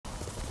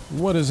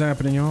What is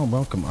happening, y'all?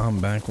 Welcome on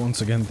back once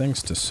again.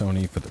 Thanks to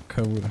Sony for the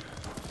code.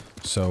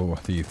 So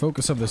the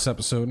focus of this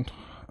episode,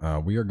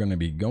 we are going to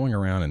be going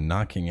around and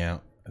knocking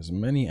out as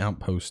many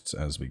outposts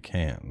as we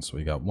can. So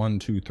we got 1,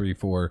 2, 3,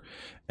 4,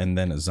 and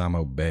then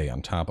Azamo Bay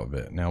on top of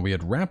it. Now we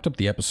had wrapped up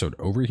the episode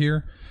over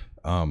here.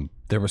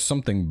 There was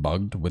something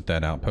bugged with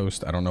that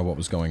outpost. I don't know what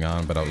was going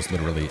on, but I was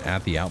literally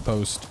at the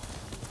outpost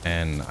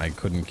and I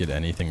couldn't get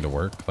anything to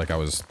work. Like, I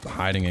was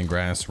hiding in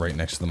grass right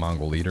next to the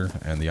Mongol leader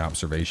and the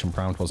observation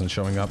prompt wasn't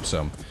showing up.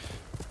 So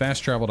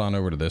fast traveled on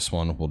over to this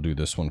one. We'll do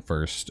this one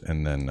first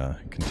and then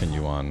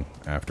continue on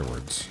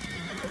afterwards.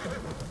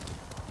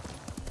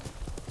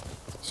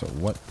 So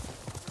what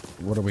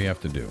do we have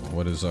to do?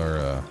 What is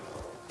our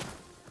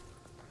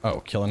oh,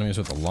 kill enemies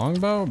with a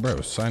longbow? Bro,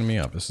 sign me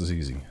up. This is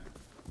easy.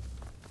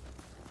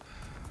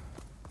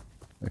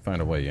 Let me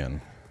find a way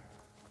in.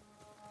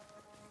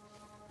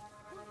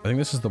 I think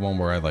this is the one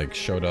where I like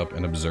showed up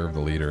and observed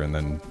the leader and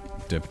then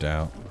dipped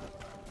out.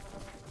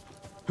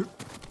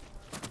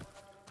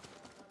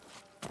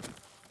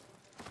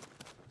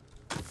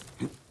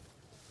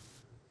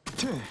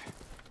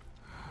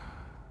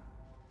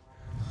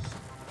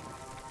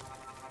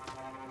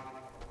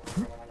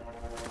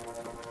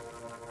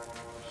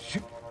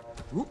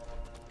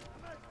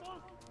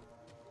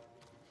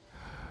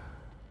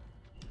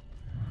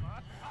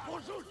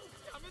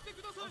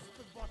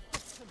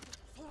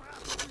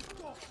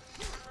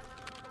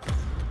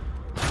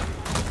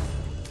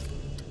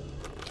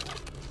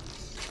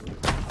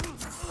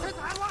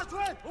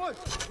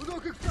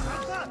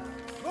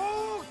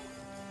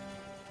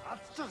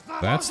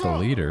 That's the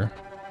leader.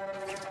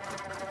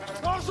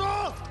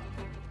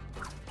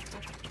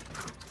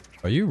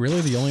 Are you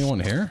really the only one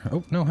here?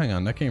 Oh, no, hang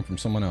on. That came from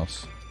someone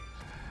else.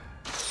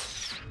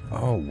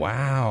 Oh,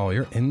 wow.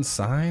 You're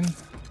inside?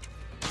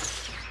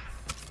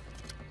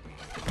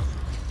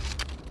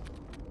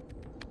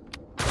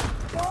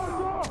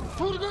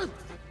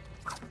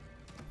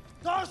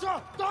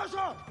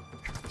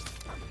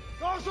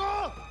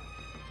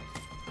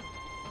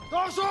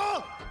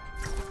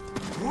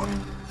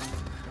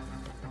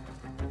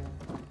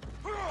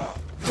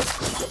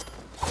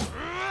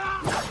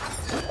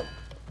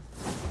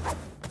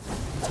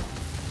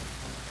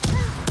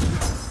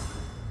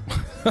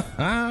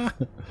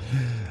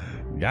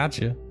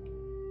 Gotcha.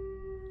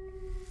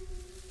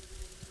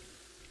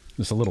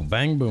 Just a little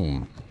bang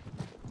boom.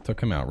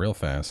 Took him out real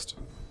fast.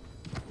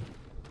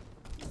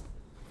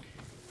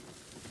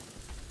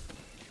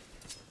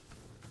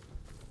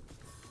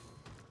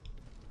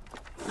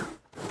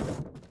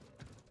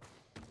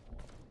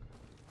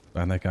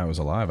 And that guy was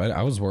alive.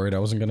 I was worried I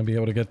wasn't going to be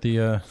able to get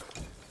the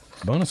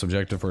bonus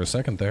objective for a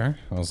second there.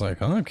 I was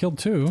like, oh, I killed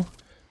 2.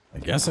 I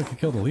guess I could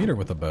kill the leader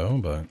with a bow,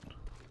 but...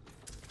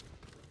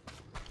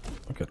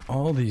 Look at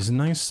all these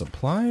nice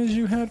supplies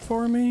you had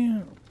for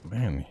me.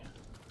 Man.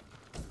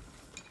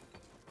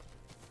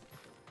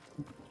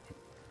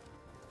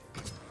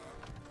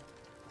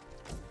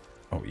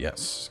 Oh,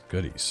 yes.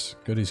 Goodies.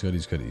 Goodies,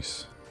 goodies,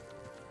 goodies.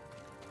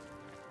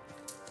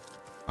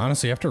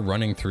 Honestly, after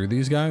running through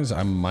these guys,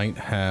 I might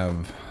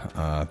have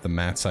the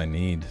mats I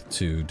need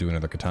to do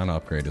another katana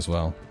upgrade as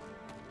well.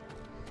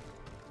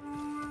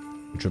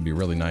 Which would be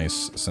really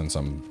nice since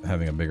I'm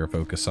having a bigger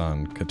focus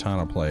on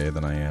katana play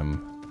than I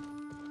am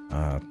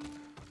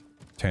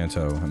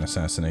Tanto and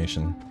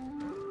assassination.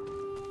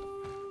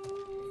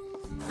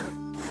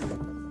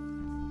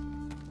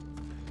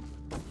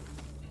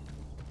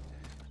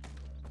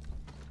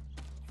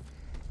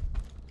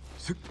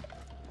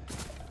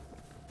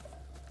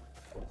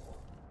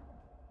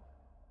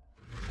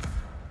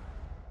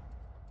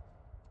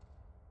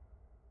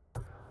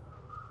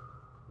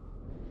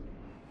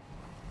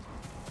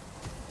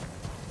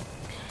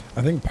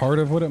 I think part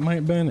of what it might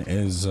have been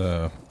is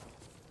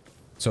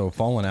so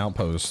Fallen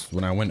Outpost,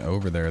 when I went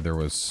over there, there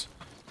was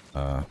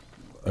a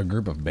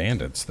group of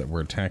bandits that were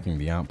attacking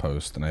the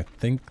outpost, and I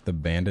think the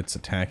bandits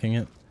attacking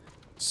it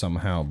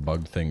somehow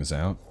bugged things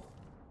out.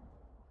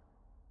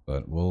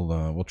 But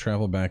we'll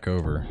travel back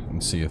over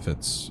and see if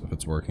it's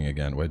working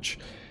again, which,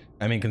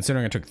 I mean,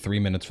 considering I took 3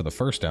 minutes for the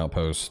first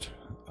outpost,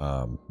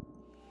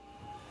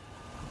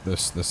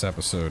 this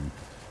episode,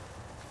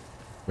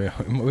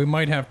 we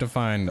might have to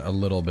find a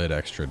little bit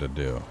extra to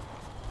do.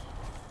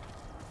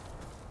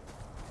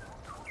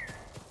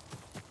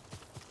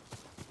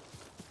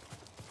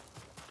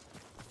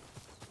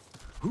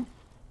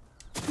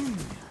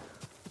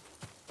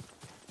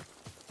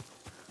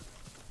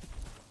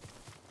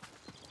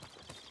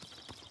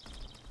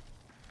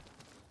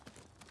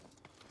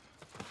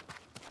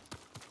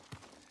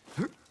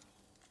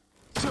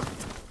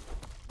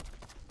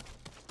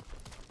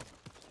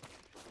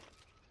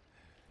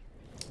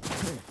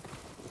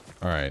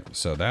 Alright,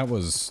 so that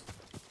was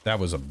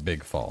a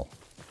big fall.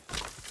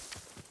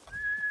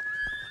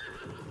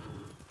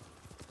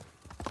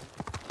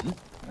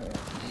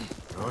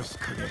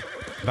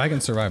 If I can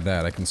survive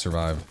that, I can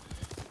survive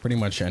pretty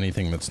much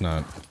anything that's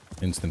not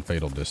instant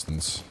fatal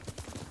distance.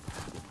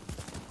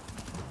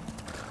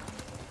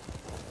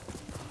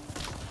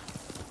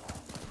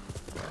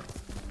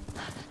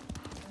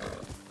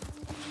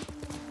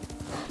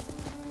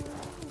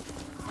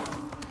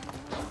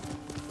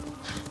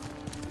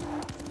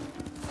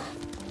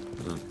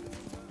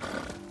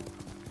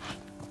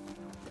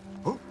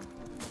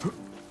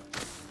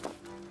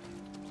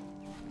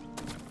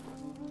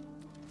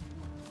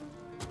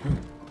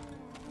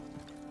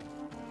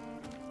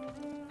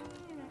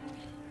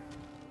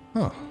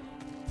 Huh.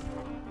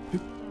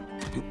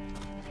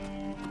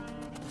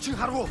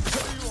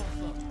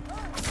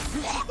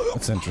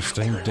 That's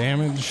interesting.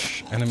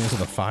 Damage enemies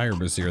with a fire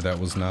brazier. That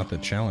was not the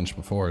challenge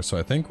before. So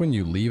I think when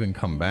you leave and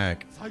come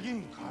back,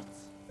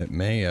 it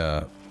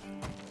may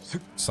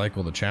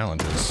cycle the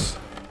challenges.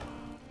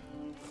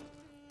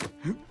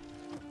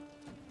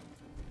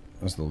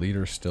 Is the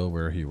leader still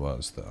where he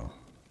was, though?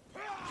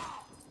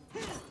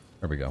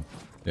 There we go.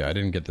 Yeah, I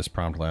didn't get this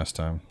prompt last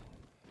time.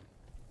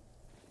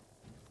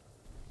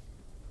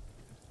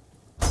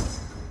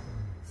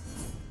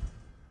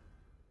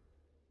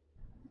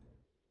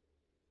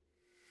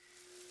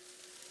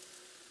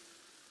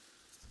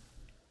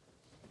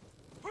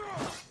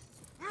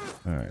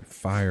 Alright,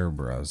 fire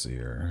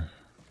brazier.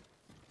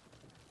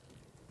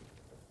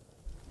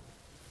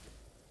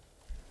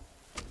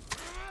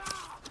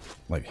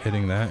 Like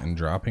hitting that and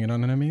dropping it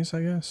on enemies,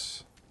 I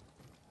guess?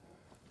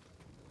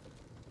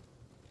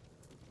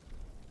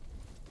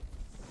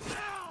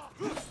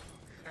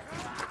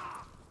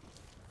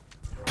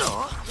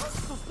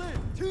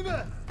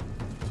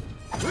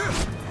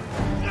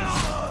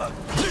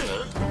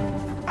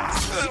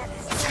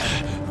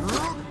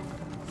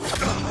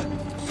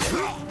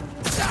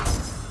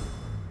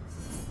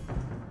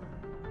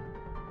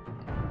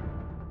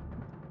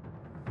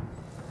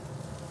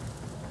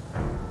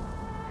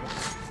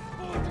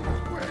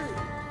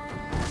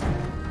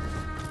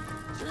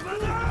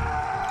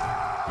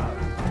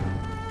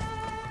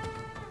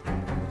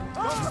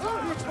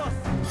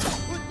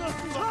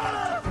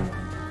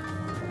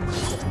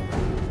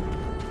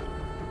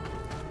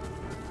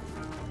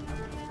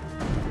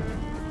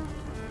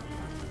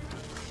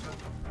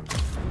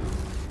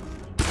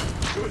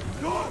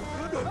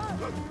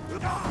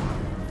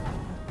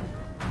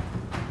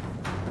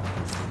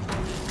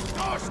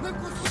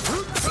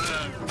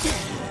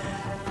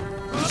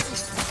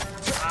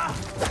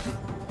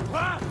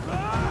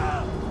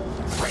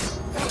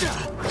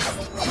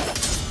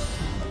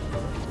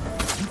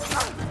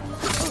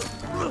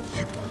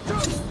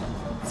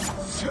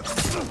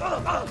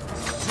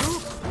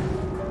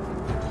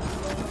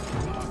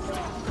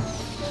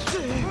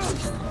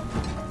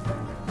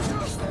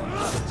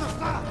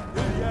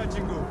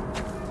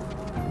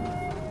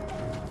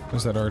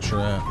 Where's that archer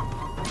at?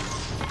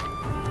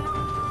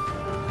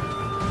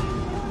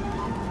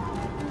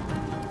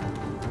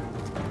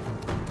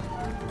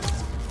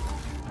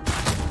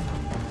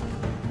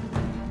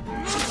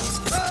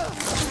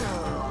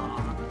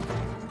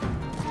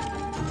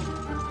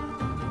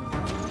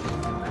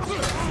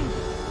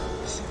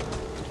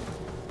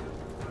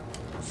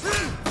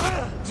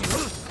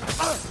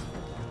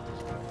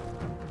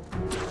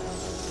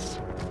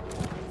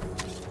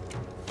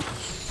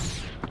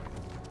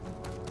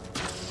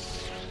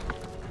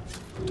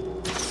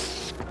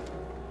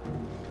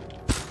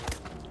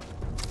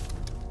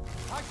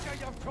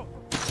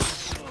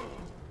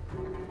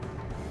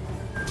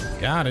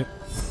 Got it.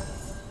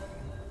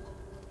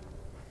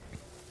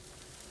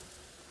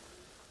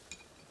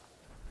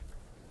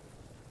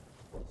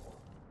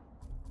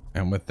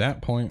 And with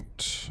that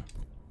point,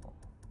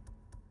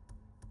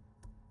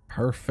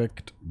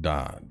 perfect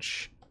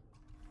dodge.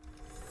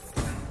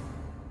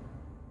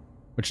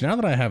 Which now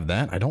that I have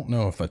that, I don't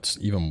know if it's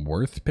even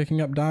worth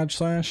picking up dodge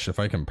slash. If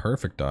I can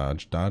perfect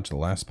dodge the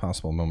last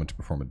possible moment to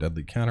perform a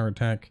deadly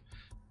counterattack.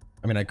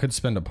 I mean, I could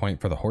spend a point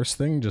for the horse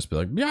thing, just be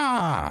like,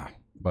 yeah,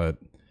 but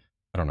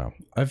I don't know.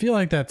 I feel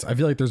like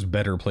there's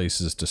better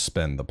places to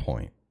spend the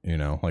point, you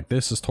know? Like,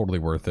 this is totally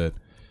worth it.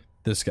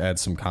 This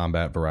adds some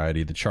combat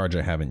variety. The charge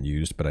I haven't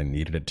used, but I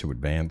needed it to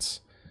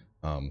advance.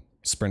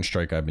 Sprint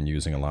strike I've been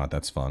using a lot.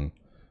 That's fun.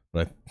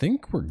 But I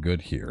think we're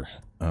good here.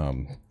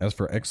 As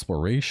for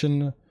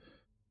exploration,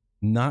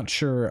 not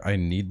sure I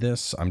need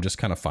this. I'm just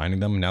kind of finding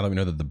them. Now that we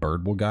know that the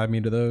bird will guide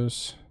me to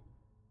those.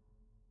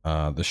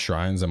 The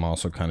shrines I'm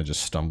also kind of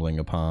just stumbling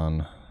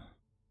upon.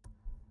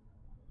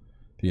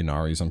 The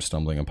Inaris I'm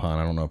stumbling upon.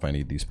 I don't know if I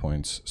need these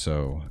points.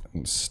 So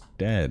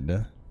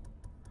instead,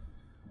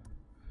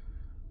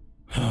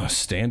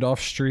 standoff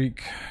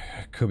streak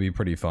could be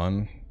pretty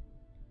fun.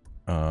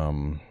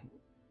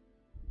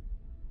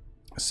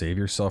 Save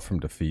yourself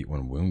from defeat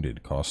when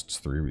wounded. Costs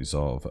 3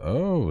 resolve.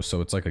 Oh, so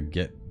it's like a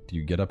do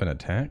you get up and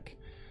attack?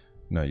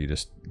 No, you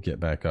just get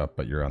back up,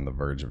 but you're on the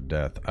verge of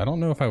death. I don't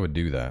know if I would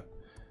do that.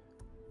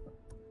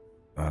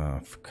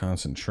 For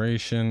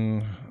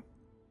concentration...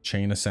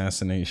 Chain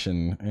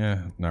assassination,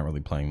 not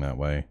really playing that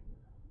way.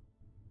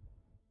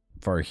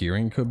 Far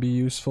hearing could be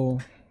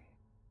useful.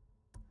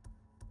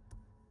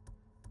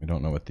 We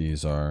don't know what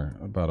these are.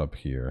 About up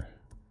here.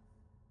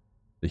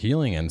 The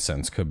healing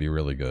incense could be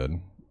really good.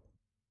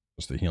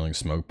 Just the healing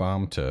smoke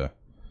bomb to...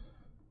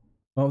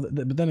 Well,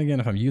 but then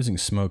again, if I'm using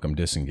smoke, I'm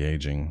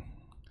disengaging.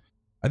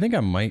 I think I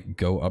might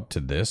go up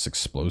to this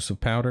explosive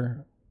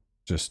powder.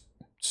 Just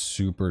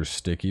super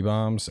sticky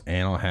bombs,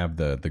 and I'll have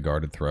the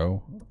guarded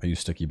throw. I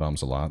use sticky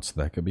bombs a lot, so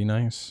that could be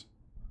nice.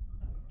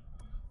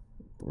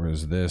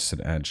 Whereas this,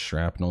 it adds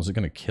shrapnel. Is it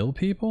going to kill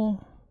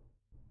people?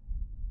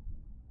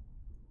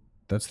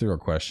 That's the real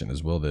question,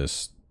 is will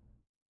this...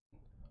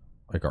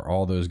 Like, are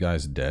all those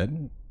guys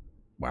dead?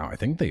 Wow, I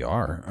think they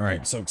are.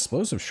 Alright, so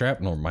explosive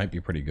shrapnel might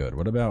be pretty good.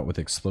 What about with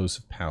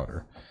explosive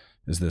powder?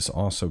 Is this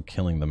also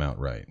killing them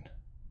outright?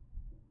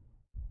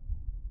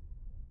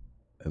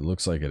 It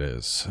looks like it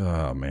is.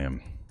 Oh,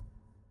 man.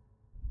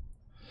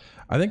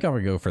 I think I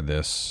would go for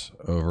this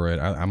over it.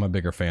 I'm a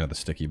bigger fan of the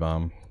sticky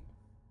bomb.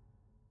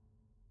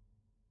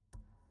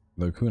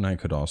 The kunai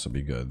could also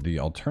be good. The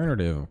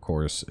alternative, of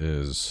course,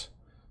 is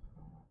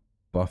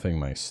buffing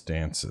my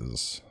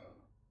stances.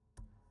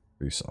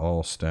 Increase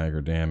all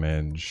stagger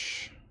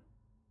damage.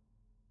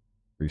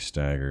 Increase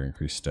stagger,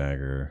 increase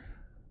stagger.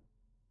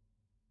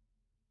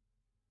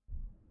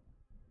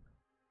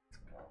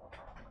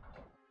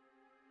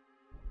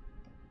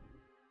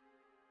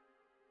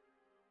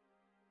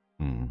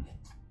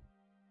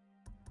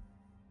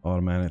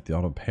 Automatic, the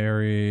auto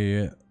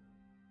parry.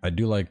 I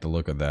do like the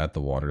look of that. The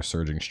water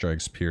surging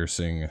strikes,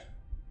 piercing.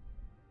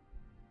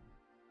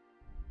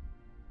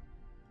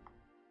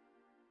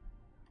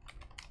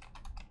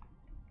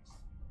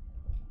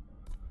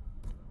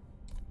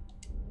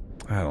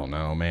 I don't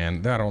know,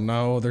 man. I don't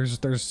know.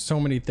 There's so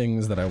many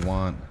things that I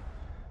want.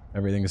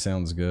 Everything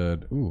sounds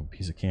good. Ooh,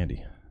 piece of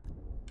candy.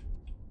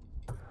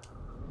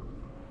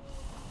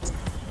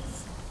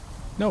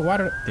 No, why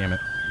did I... Damn it.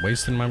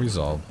 Wasting my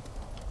resolve.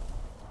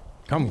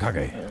 Come,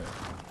 Kage.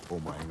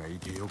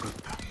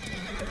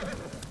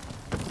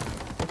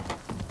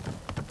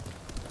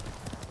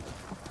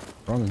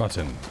 Wrong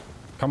button.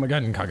 Come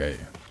again, Kage.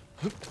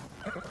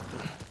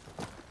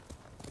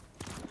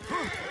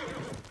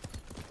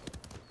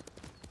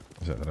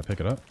 Is that, did I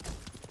pick it up?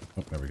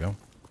 Oh, there we go.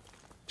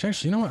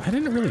 Actually, you know what? I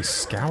didn't really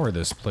scour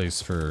this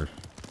place for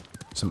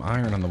some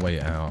iron on the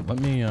way out. Let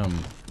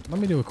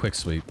me do a quick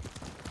sweep.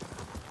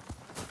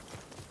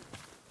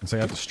 Since I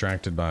got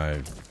distracted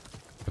by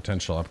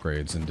potential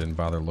upgrades and didn't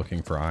bother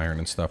looking for iron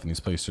and stuff, and these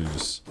places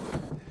just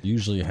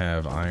usually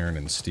have iron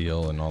and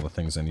steel and all the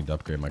things I need to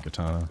upgrade my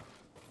katana.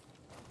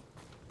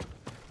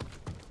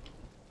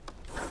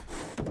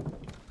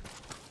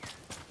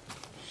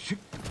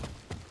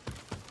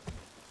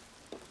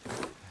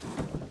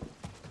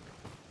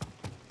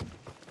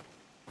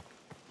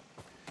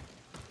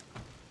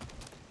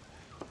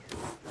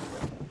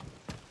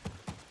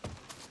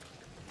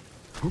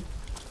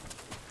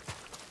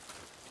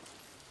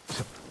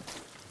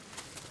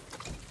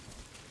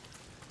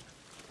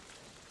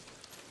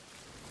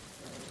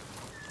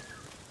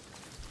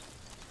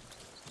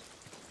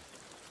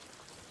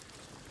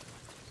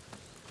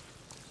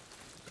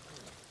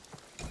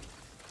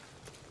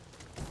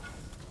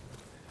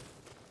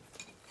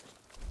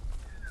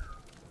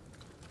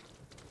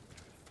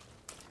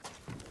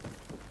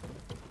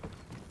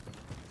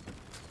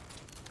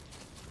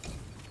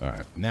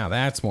 Alright, now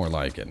that's more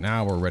like it.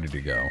 Now we're ready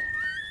to go.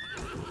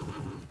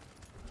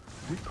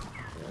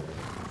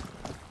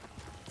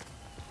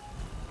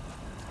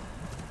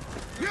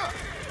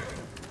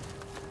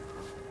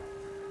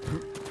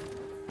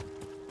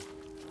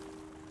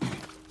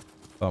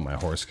 Thought my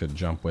horse could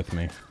jump with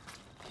me.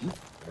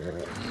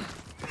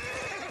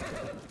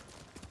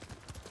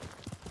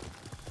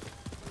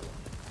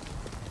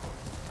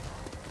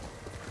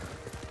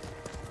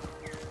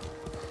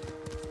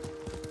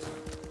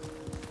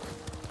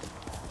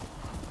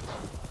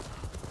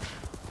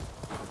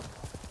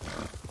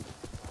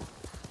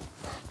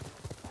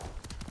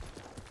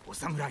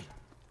 Samurai,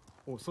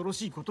 恐ろ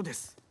しいことで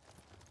す。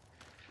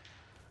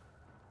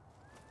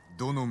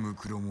どのム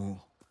クロ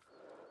も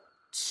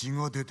血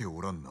が出て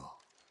おらんな。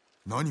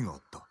何があ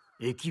った？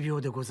疫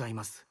病でござい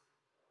ます。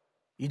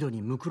井戸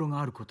にムクロが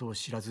あることを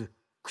知らず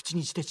口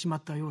にしてしま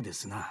ったようで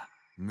すな。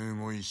む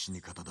ごい死に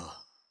方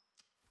だ。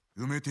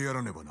埋めてや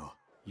らねばな。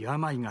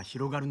病が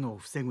広がるのを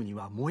防ぐに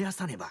は燃や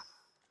さねば。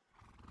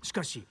し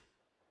かし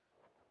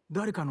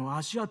誰かの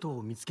足跡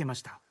を見つけま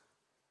した。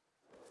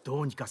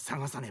どうにか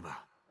探さね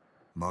ば。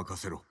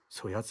任せろ。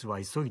そやつは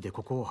急いで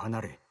ここを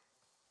離れ、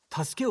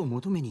助けを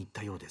求めに行っ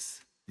たようで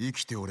す。生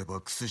きておれ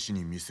ばクスシ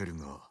に見せる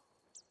が、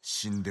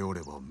死んでお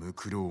ればム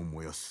クロを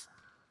燃やす。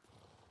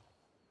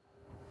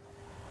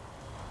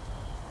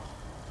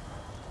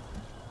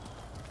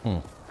We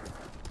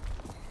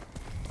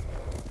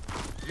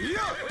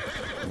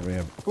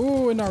have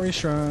ooh, Inari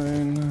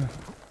Shrine.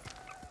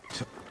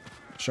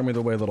 Show me the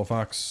way, little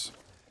fox.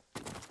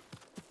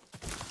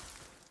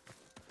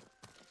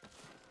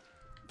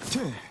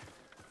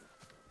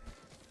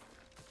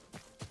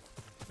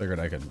 Figured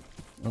I could.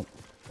 Oh,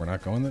 we're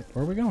not going there.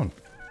 Where are we going?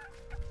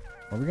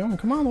 Where are we going?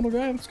 Come on, little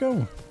guy, let's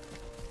go.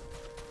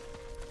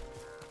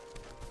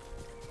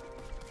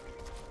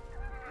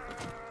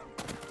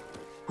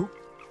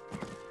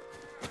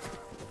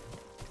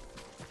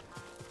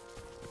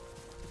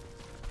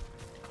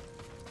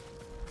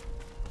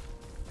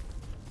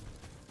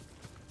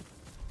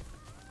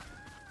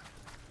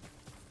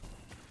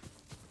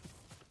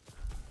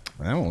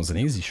 That one was an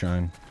easy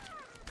shrine.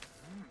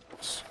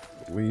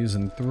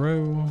 Squeezing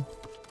through.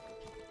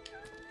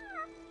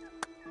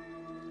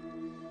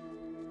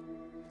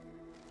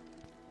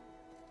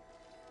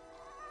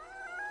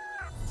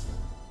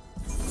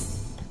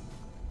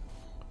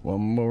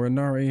 One more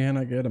Inari and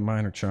I get a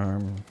minor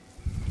charm.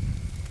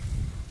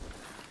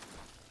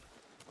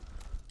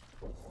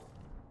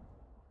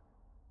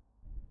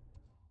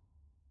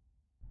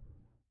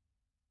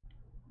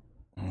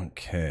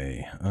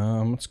 Okay,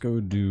 let's go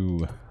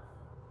do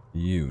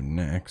you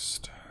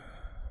next.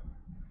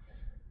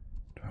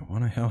 Do I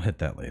want to? I'll hit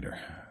that later.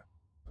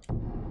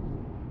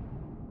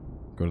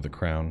 Go to the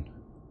crown.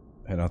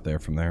 Head out there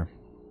from there.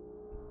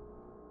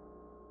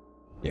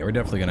 Yeah, we're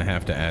definitely gonna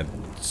have to add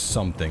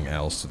something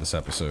else to this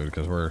episode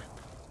because we're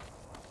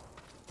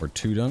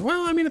too done.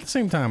 Well, I mean, at the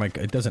same time,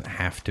 it doesn't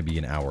have to be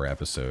an hour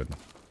episode.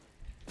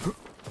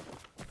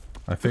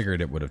 I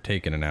figured it would have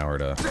taken an hour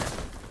to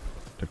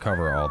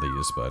cover all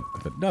these, but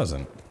if it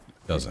doesn't,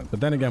 it doesn't.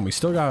 But then again, we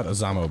still got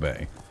Azamo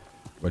Bay,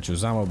 which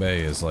Azamo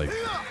Bay is like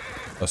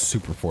a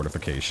super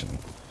fortification,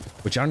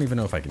 which I don't even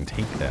know if I can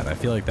take that. I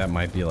feel like that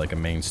might be like a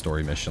main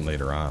story mission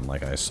later on,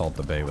 like I assault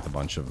the bay with a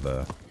bunch of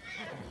the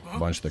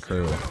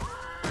crew.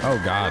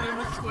 Oh god.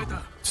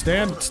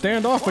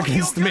 Stand off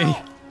against me.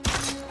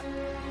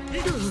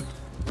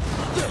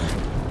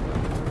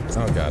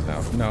 Oh god,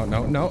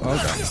 no. Oh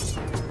god.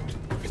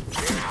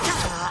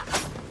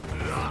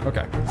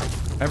 Okay.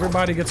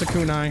 Everybody gets a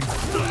kunai.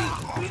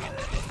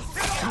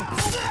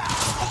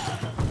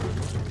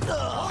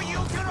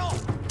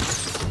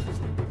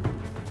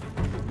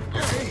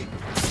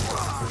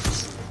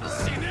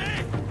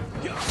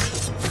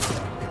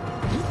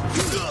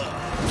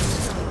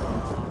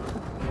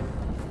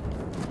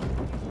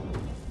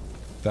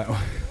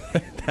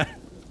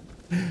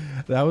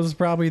 That was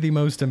probably the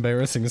most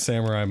embarrassing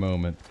samurai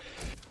moment.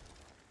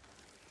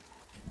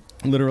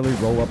 Literally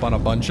roll up on a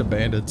bunch of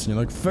bandits and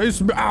you're like, face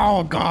me,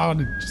 oh god,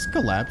 just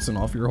collapsing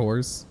off your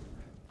horse.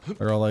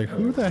 They're all like,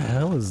 who the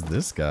hell is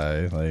this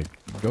guy? Like,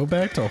 go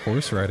back to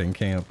horse riding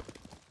camp.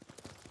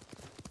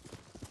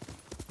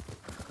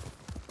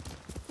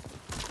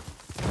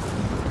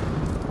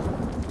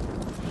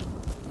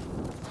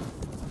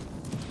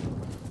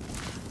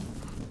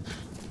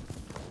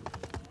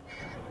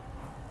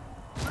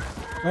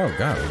 Oh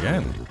god,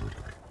 again.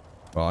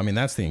 Well, I mean,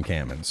 that's the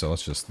encampment, so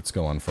let's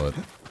go on foot.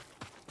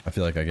 I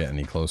feel like I get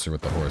any closer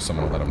with the horse, I'm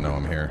gonna let him know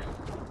I'm here.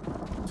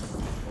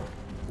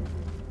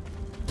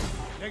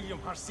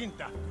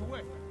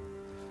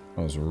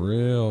 That was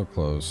real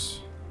close.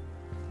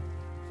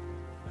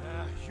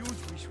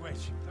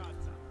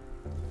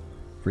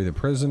 Free the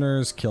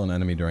prisoners, kill an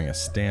enemy during a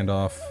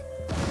standoff,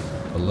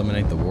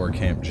 eliminate the war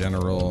camp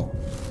general.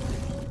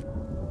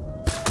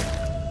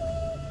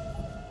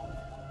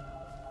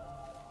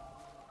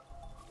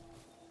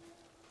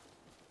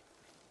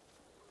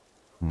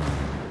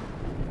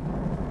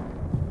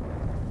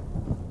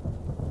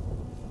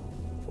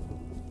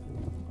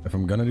 If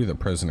I'm gonna do the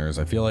prisoners,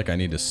 I feel like I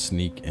need to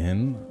sneak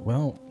in.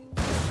 Well,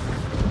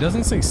 it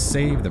doesn't say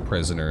save the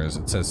prisoners,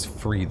 it says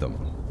free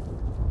them.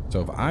 So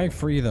if I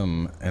free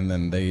them and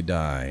then they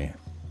die...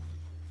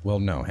 Well,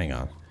 no, hang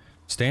on.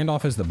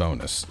 Standoff is the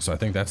bonus, so I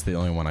think that's the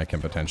only one I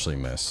can potentially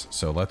miss.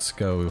 So let's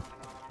go...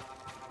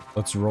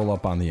 Let's roll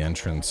up on the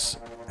entrance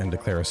and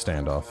declare a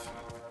standoff.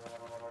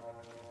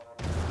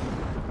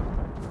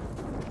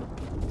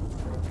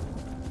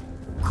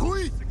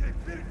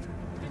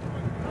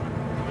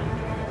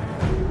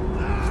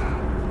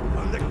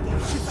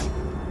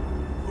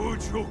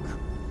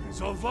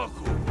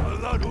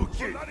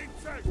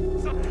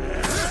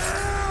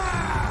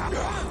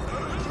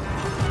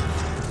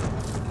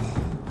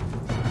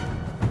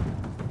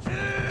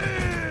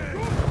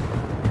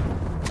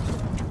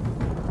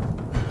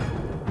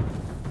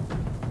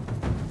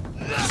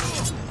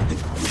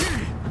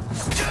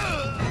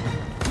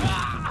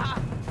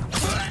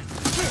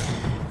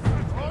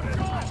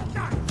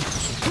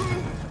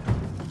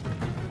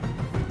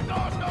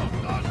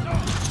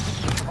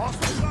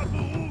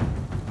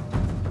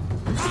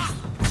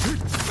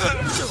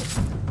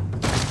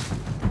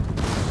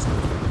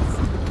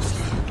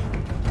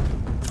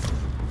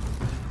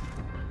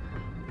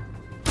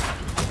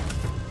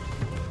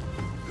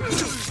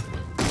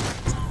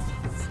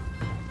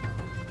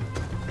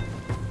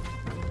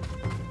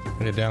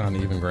 Get down on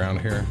even ground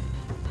here.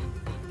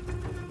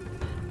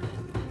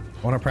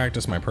 I want to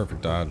practice my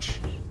perfect dodge.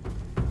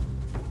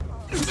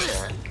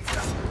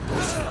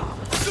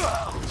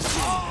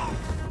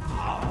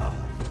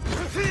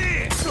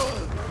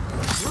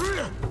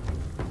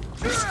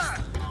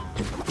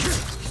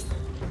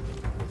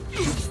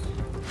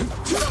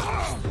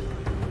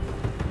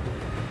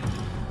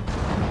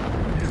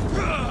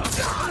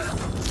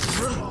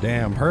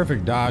 Damn,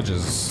 perfect dodge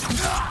is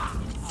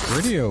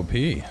pretty OP.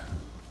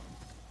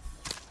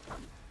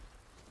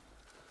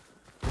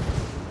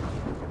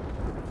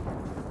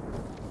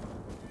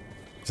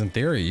 In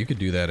theory, you could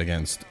do that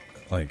against,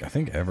 like, I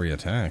think every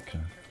attack.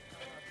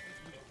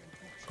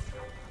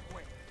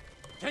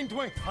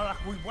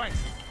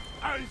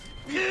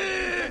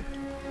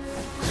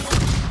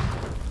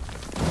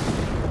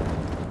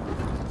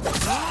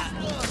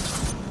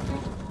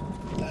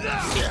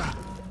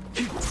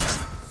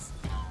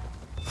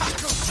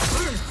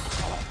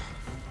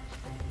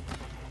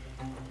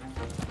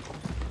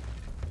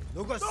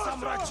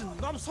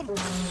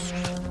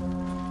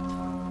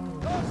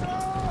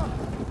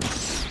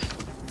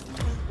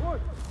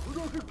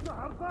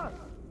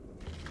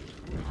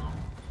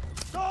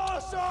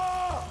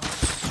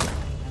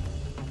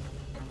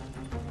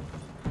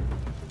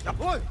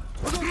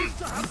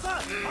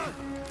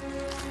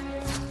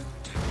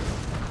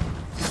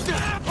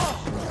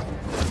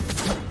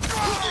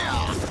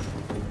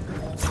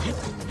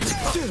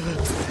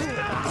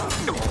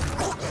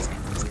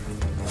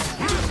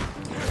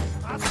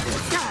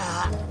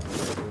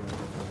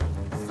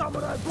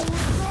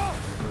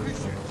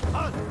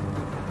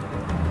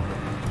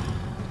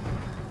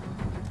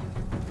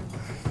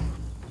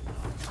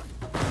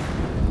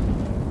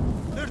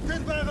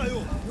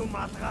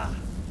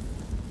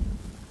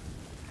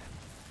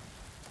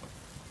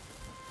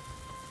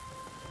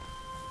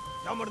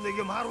 Ямар нэг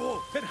юм харав.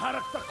 Тэр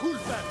харагдахгүй л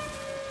байна.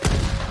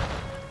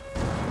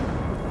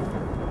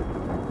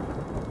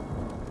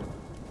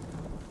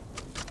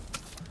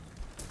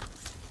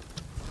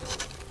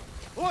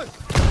 Ой!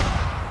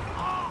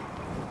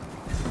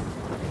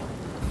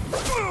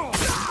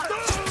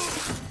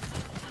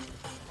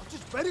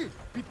 Очиж бари.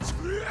 Би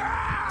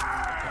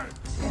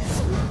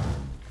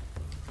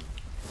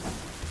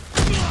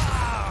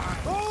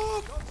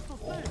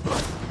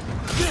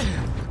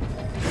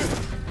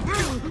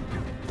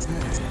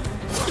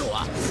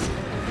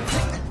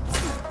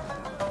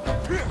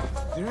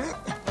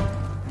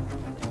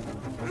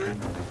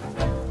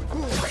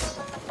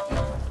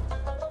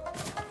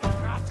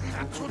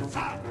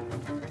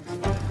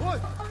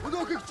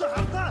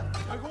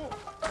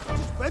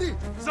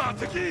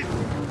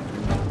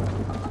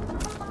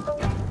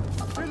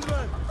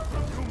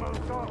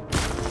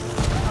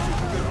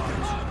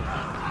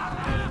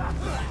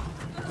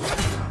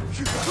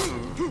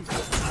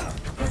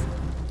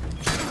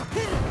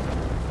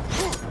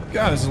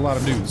God, this is a lot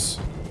of news.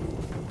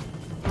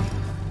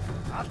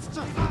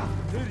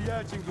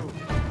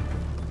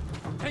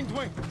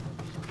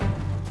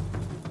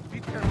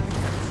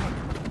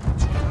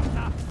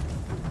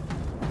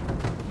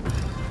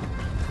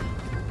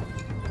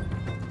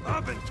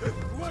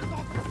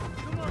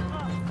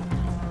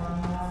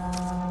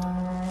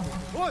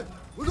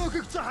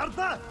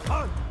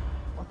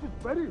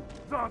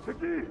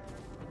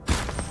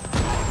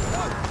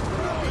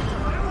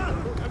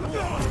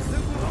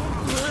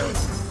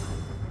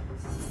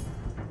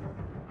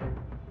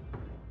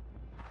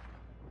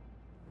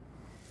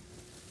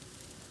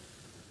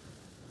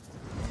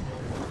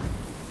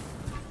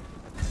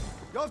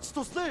 Явц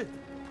туслая.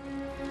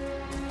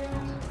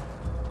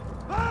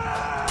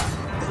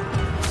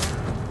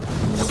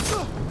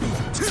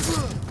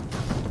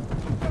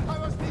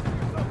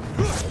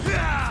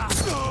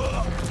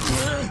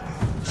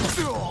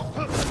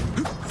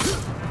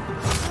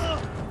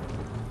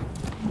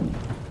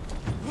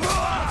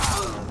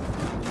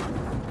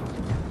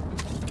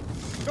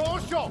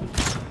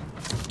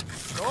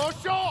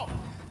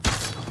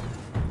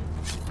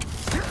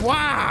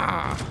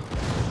 Wow!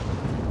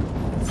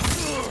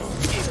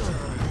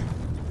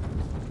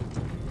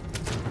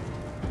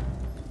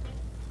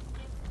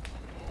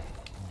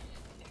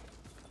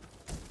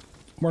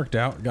 Worked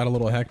out. Got a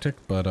little hectic,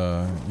 but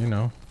you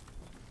know.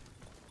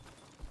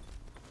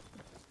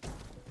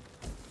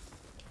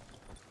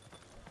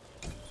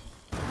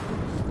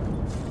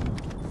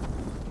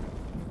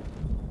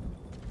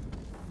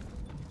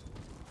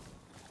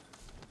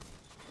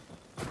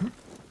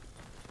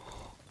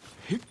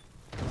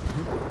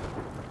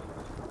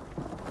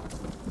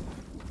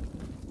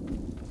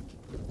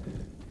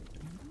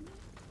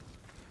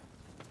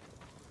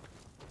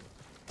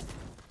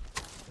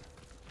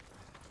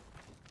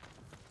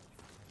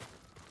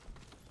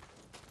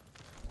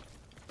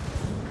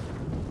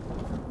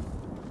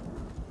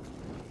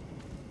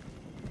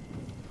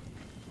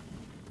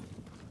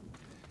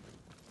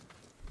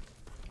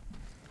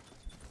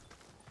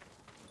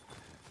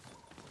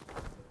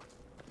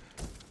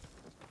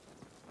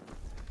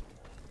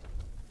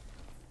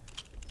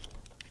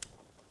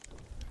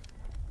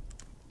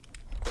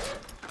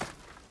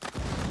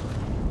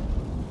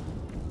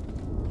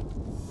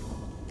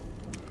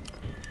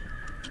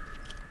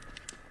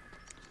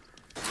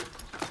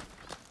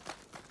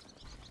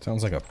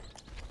 Sounds like a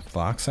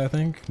fox, I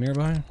think,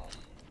 nearby.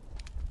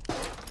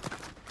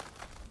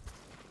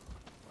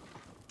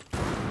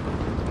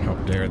 How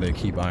dare they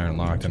keep iron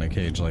locked in a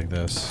cage like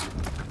this?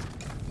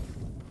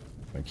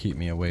 They keep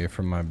me away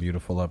from my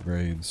beautiful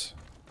upgrades.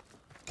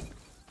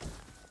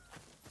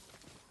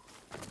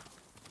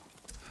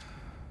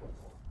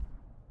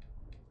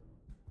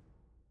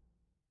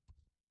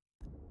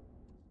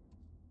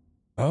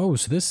 Oh,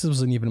 so this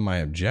wasn't even my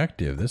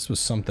objective. This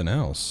was something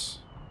else.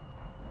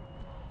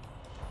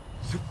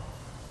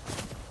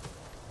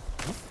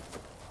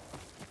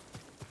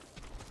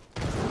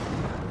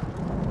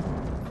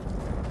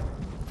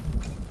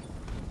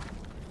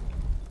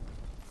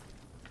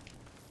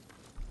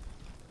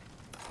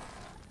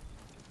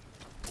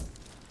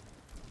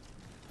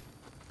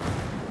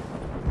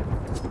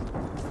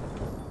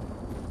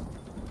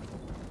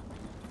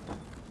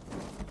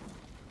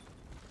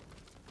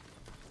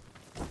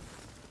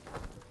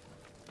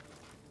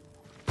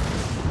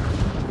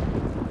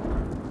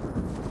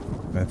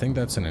 I think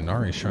that's an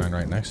Inari shrine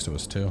right next to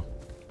us too.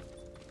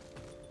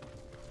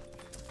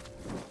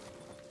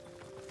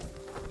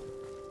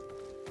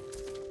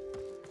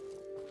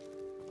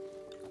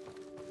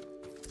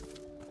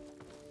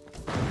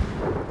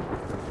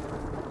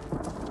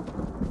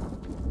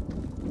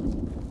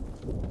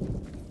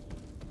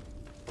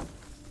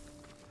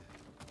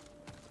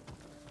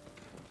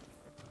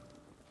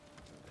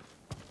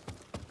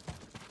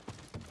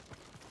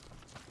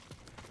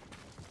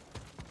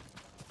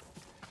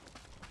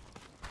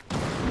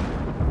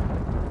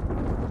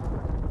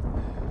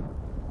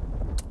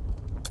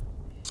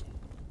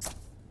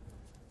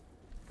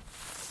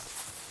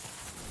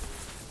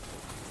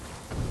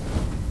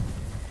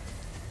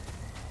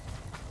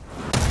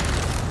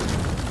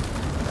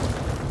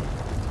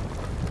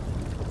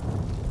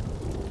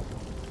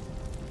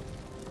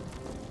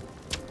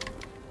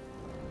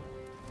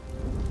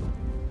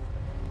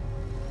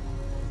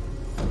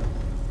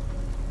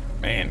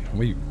 Man,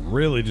 we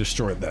really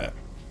destroyed that.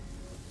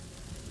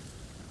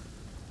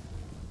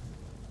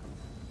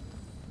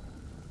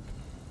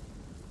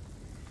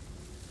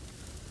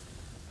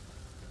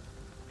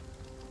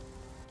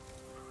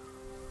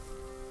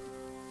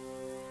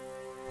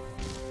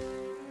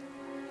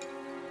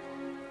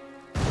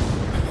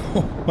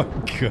 Oh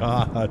my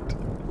god.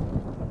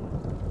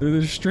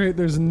 Through the straight,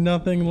 there's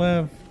nothing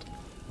left.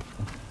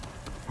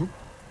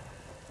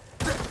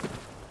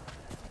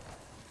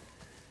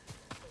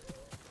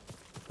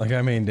 Like,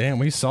 I mean, damn,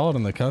 we saw it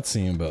in the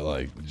cutscene, but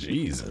like,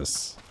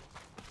 Jesus.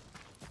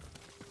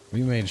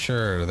 We made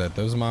sure that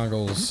those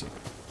Mongols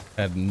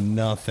had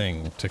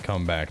nothing to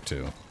come back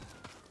to.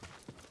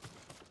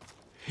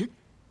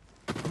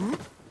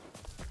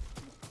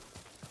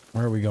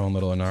 Where are we going,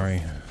 little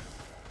Inari?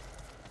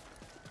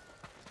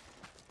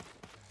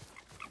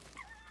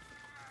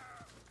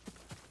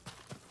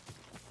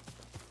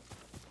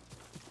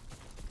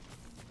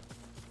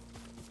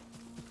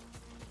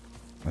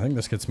 I think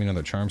this gets me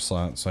another charm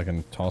slot so I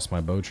can toss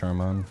my bow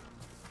charm on.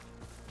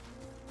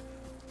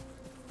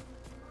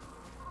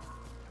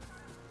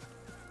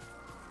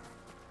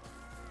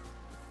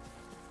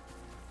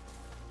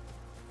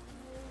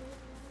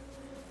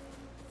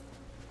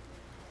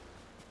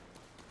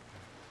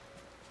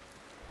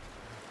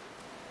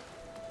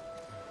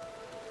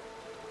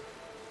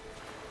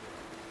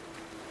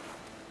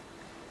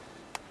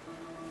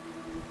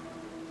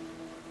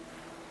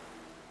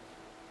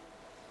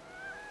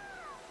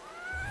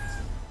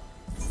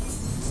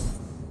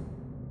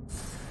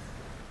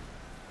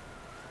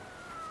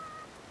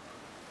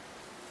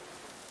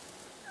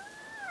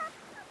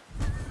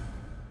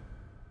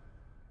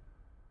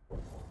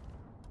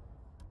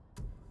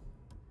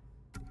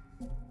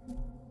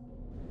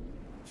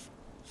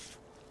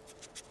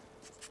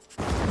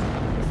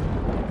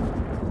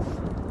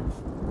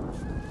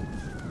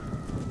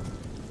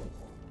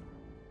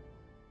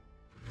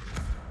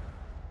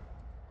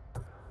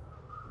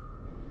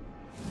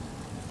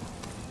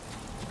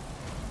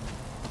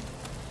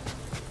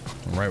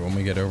 Right when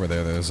we get over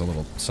there, there's a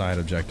little side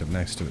objective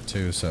next to it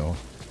too, so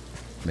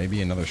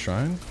maybe another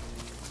shrine?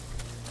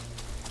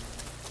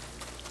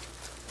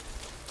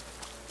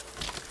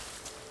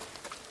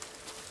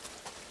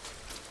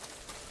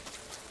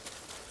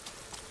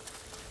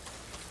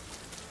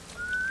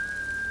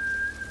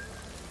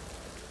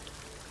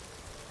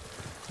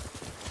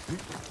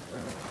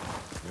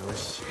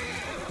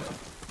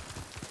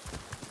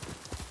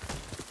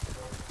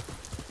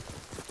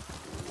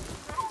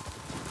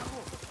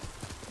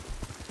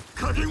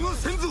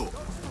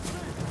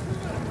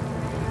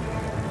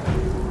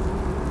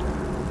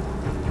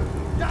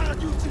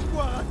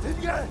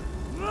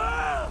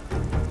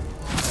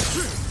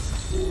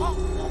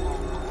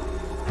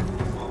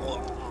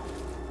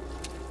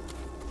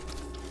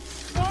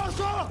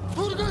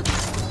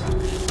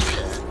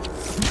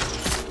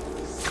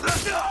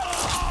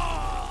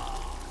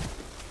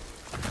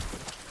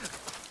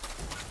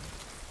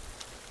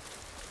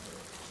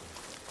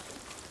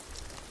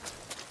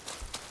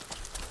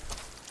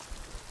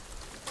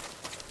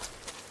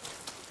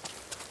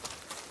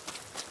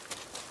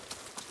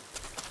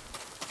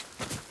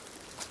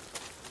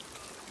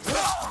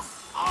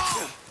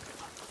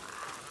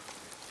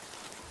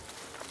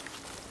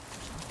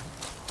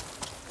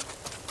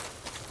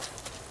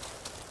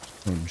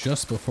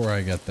 Just before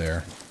I get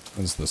there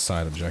is the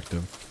side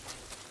objective.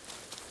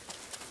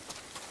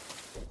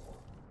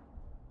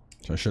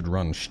 So I should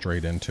run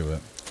straight into it.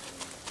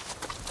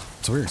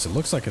 It's weird because it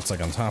looks like it's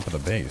like on top of the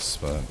base,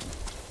 but...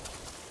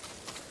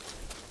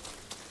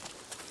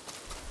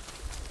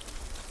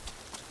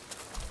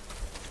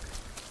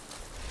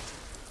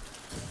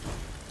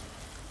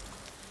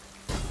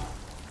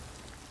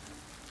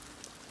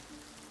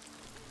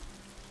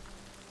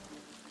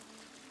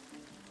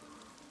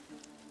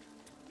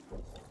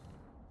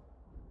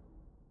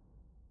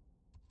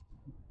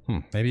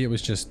 maybe it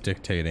was just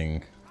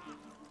dictating.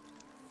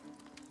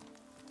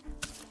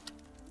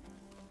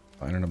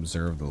 Find and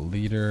observe the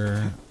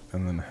leader,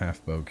 and then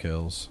half bow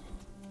kills.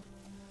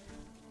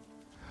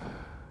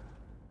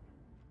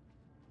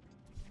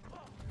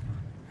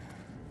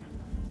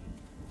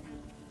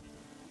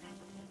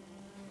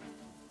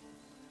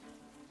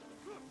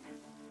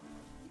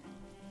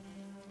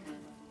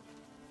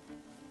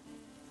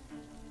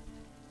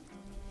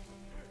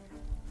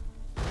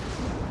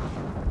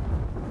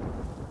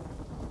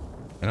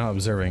 And I'm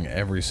observing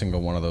every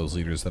single one of those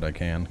leaders that I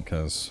can,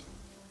 because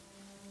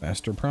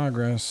faster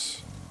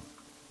progress.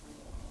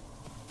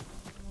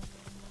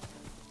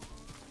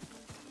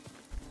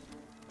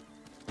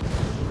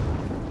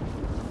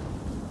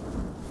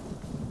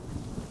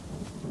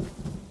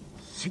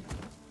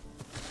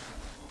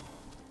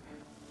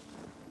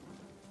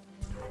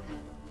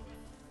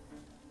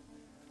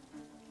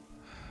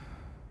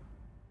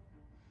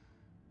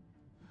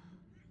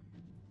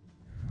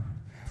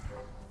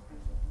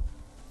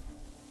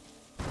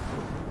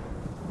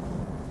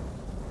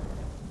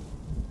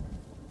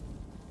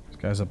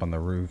 Guys up on the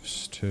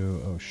roofs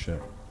too. Oh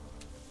shit.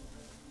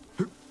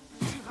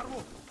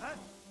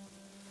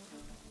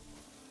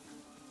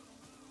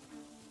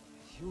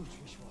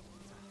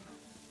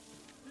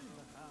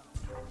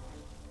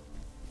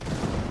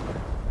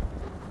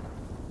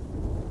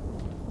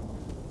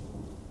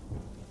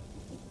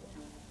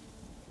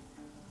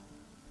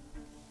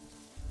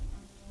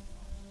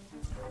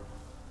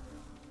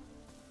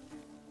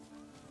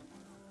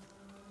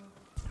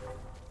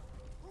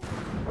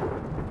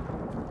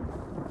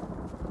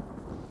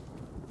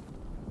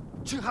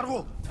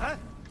 Харгу, а?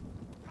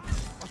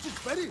 Очиж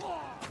барь.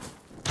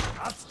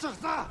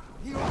 Алцчихлаа.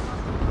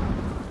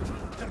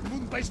 Тэр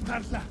мөн байж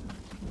тарлаа.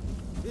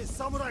 Би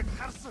самурайг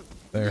харсан.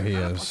 There he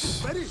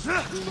is.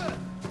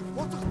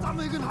 Боцох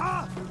замыг нь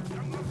хаа.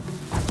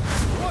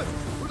 Ой,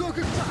 өдөөг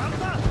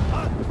харлаа.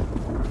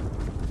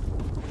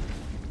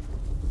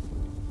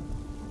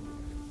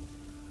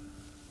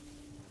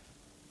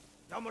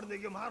 Ямар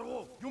нэг юм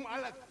харгу, юм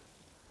алаг.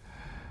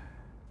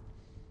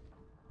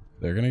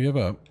 They're gonna give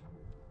up.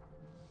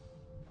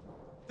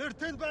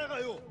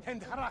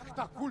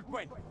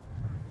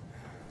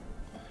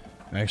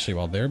 Actually,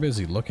 while they're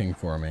busy looking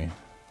for me,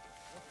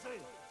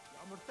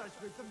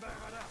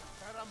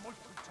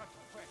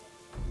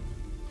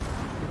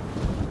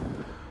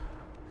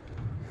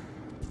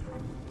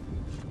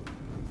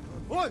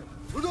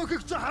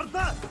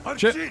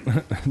 shit,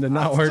 did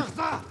not work.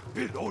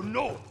 Oh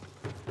no!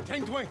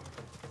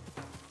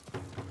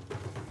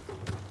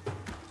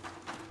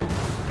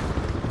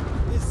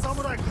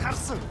 Samurai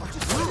харсан.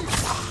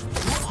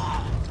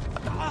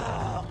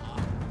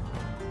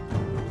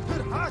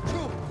 Тэр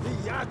хаачуу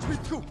яаж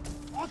мэдхүү?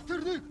 Ол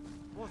тэрнийг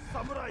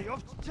самурай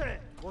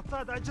явчихжээ.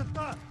 Уцаад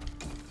ажилдаа.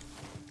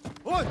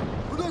 Ой,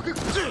 өнөөхийг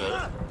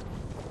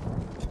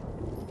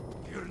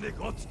тэрнийг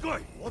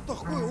оцгой.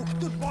 Одохгүй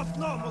өгтөл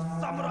болно мос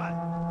самурай.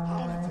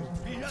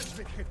 Би яаж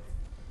мэдэх?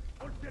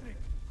 Ол тэрнийг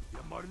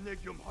ямар нэг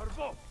юм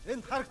харбоо.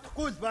 Энд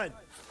харагдахгүй л байна.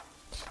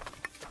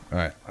 All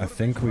right, I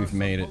think we've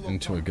made it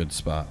into a good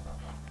spot.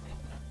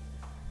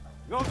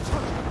 I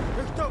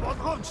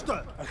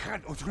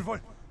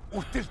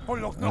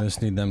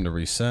just need them to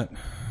reset,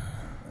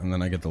 and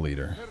then I get the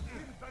leader.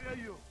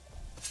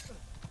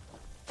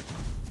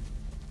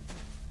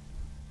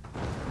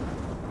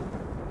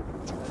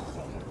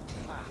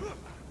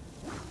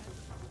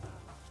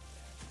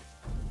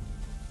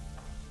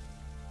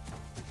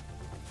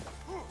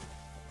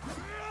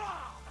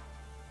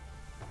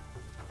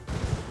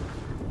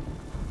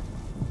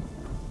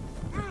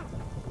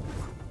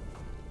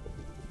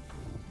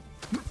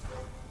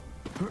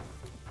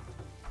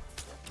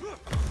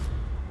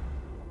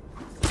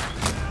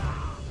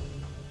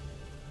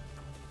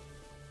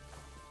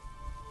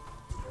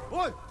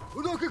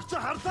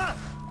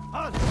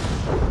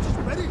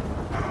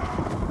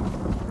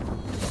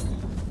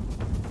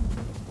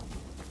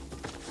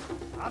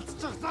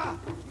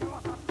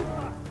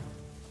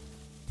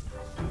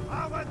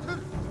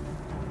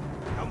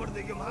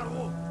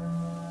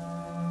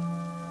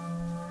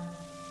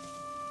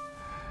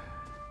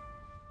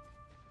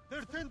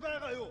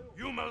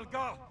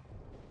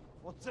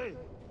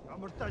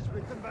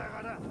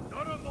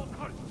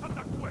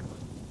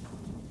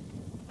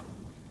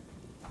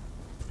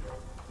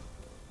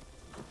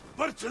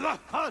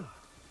 Хан.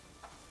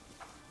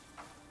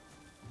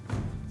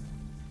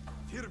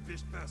 Тэр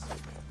биш бас.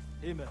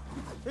 Тийм ээ.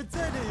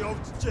 Эцээний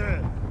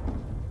явчихжээ.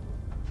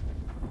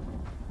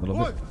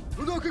 Ой,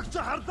 өнөөхийг чи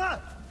харлаа.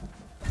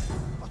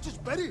 Очиж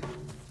барь.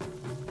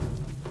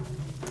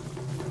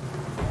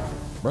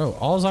 Bro,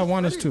 all I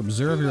want is to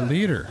observe your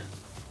leader.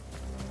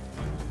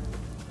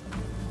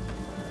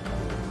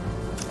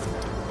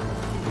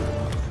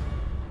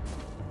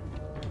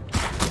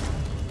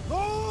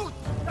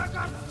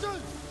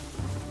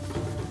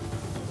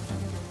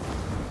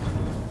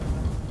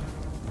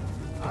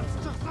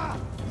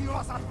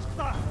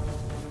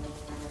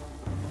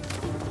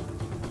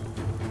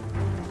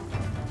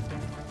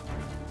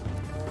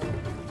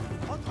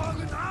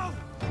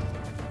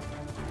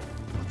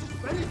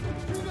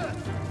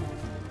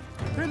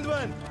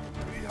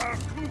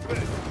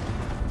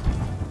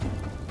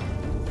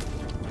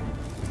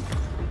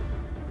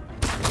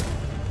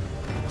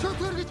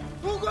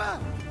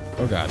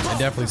 Oh god, they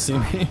definitely see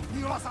me.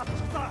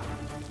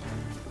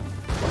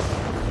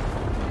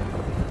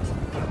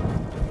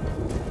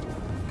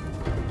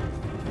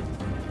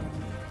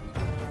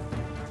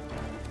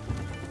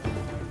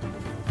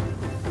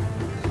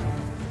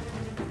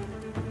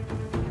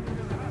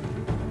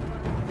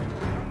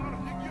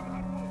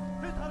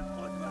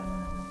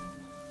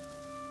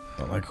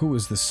 Like, who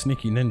is this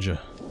sneaky ninja?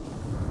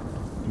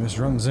 He just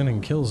runs in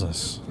and kills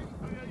us.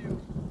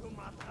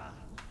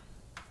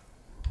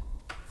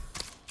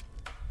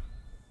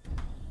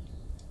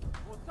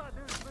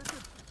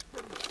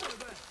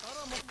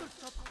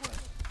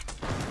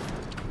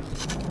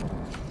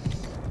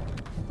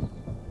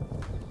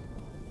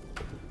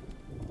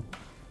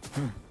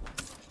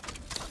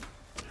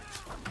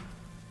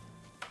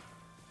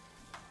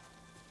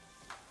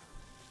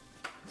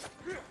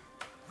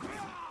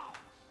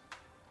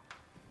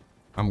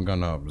 I'm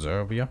gonna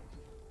observe you,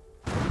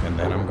 and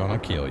then I'm gonna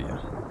kill you.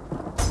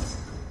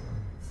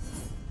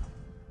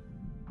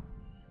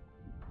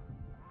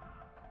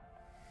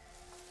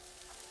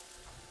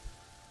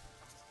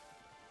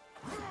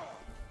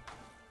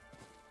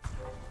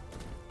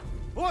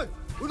 Oi!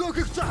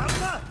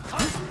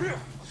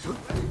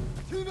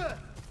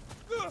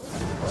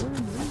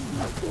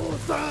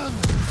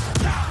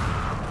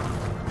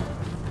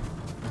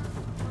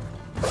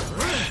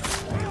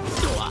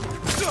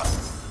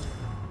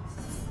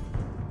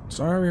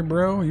 Sorry,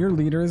 bro, your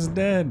leader is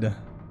dead.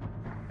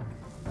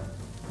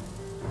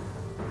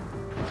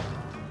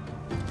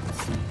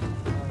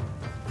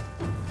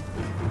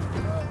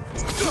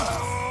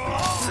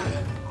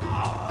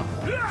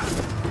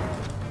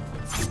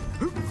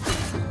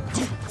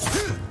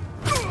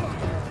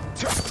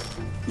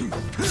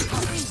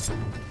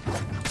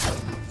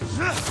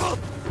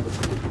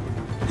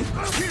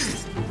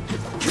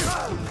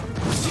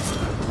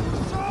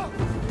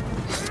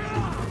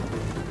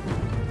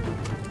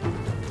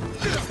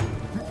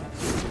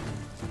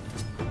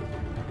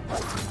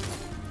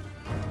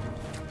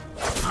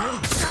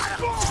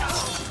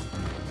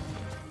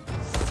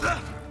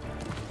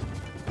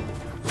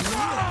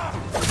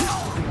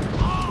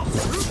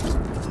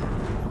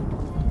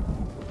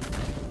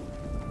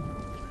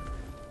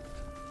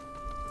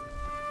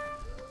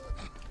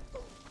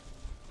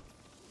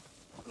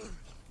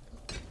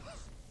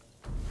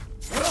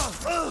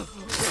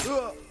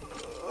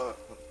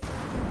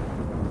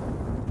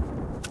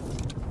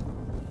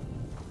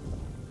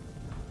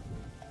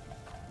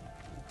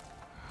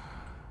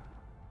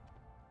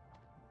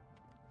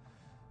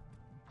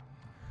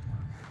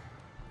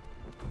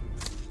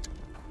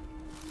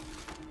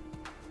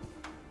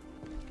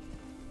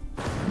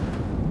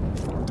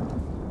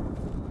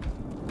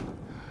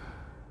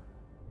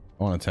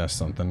 I want to test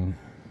something.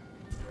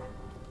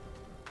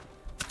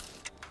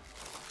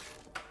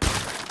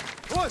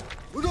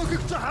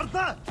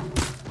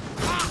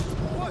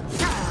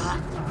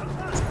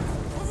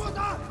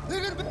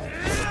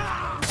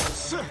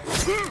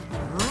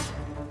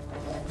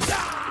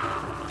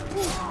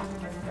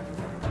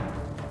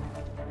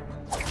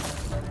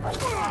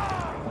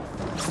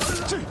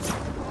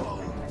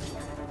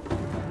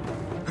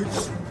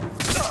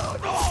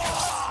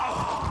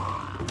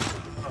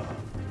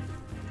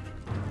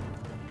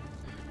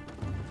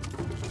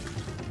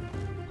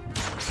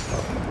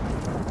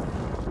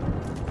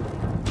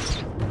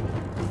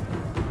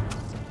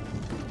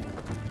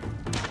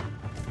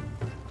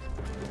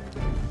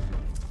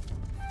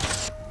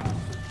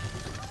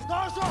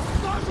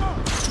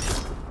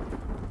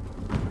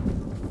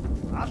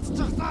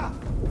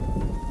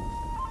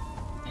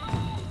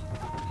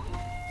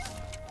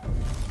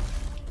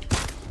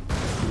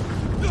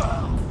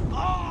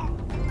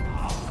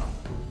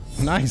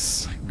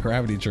 Nice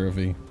gravity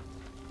trophy.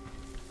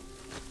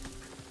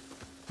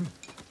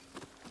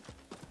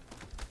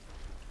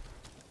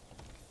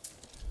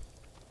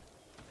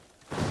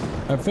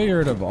 I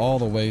figured of all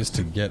the ways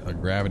to get a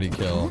gravity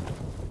kill.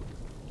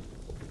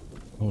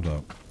 Hold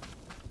up.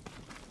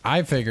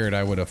 I figured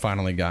I would have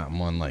finally gotten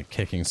one like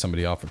kicking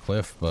somebody off a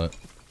cliff, but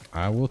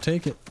I will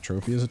take it.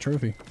 Trophy is a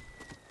trophy.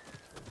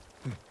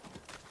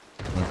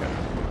 Okay.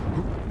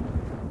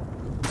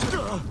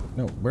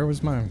 No, where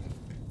was mine?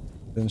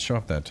 Didn't show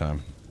up that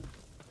time.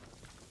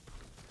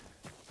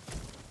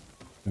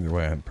 Either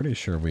way, I'm pretty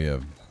sure we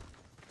have...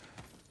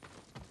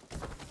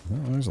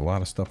 Well, there's a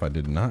lot of stuff I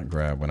did not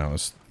grab when I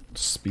was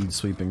speed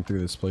sweeping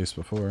through this place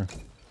before.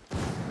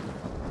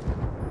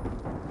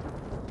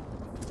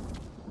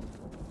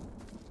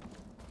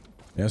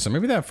 Yeah, so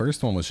maybe that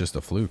first one was just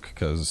a fluke,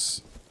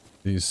 because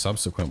these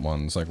subsequent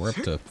ones, like, we're up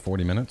to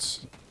 40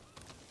 minutes.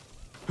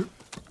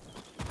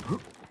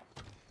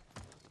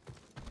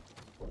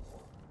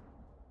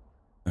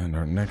 And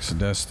our next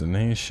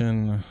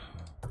destination...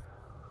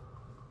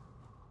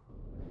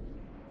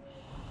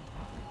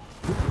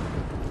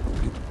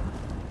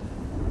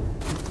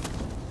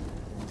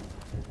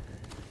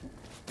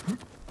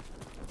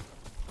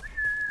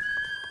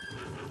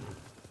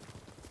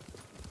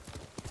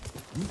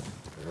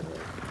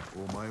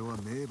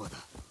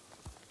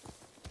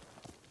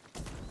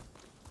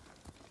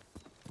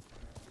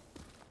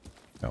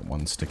 Got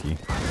one sticky.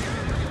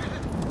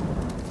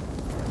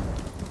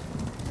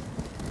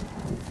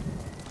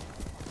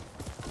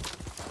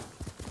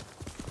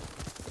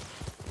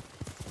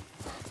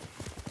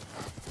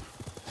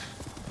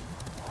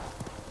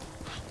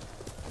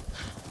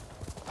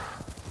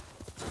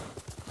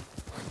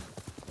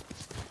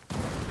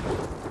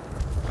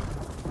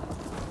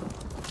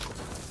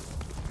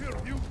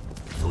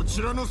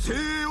 ちらの精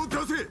鋭を出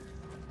せ。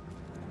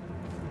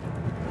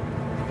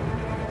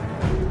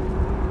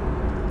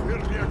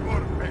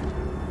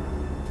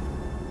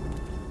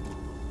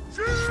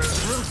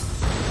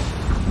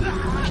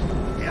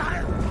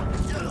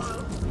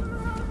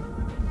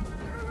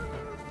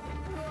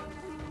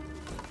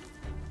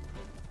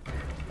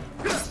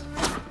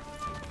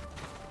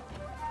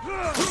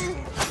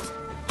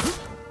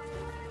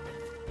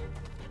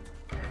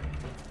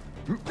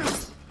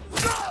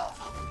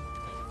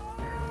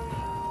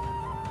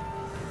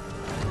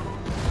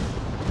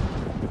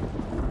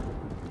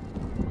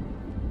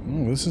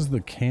This is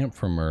the camp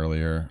from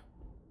earlier,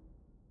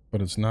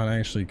 but it's not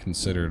actually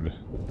considered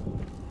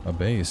a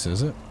base,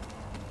 is it?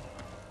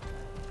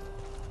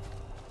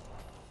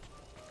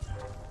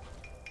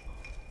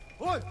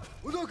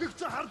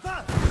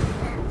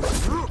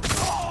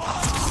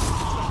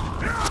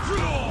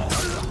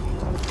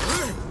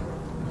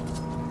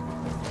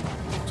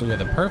 So yeah,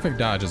 the perfect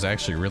dodge is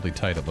actually really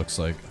tight, it looks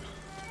like.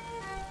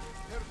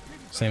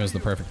 Same as the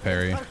perfect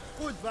parry.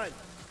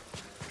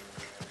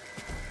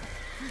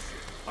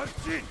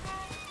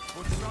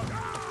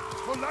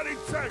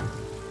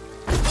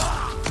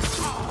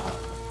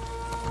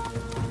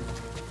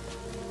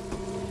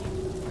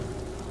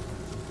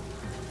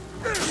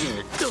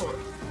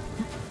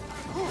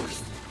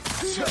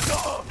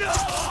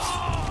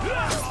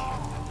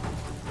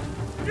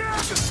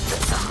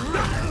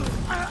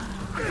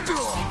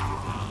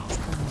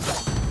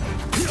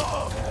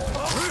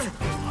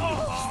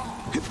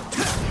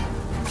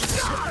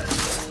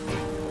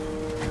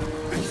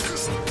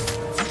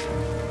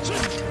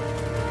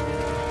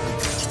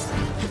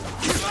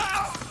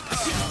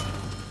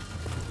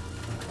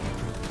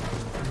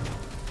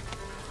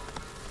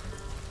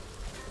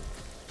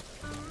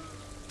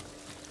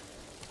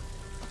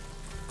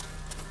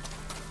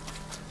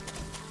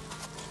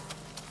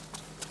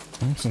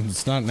 Since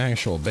it's not an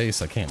actual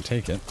base, I can't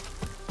take it.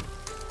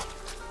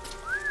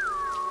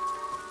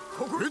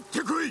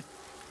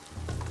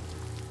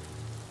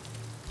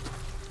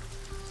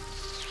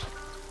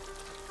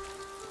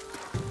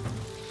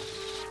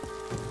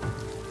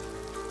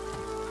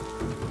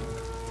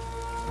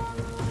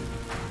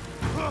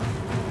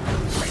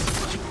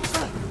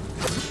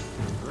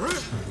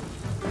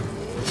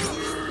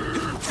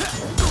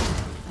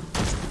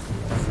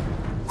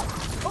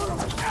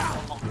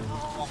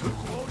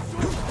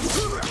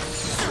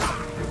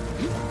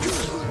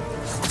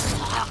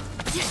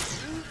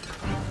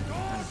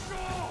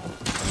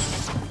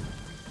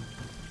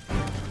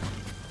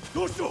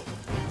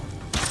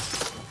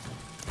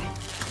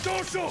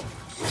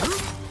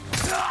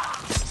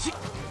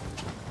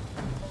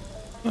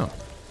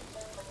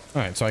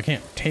 Alright, so I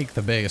can't take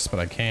the base, but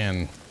I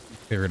can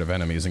get rid of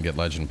enemies and get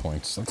legend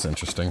points. That's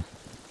interesting.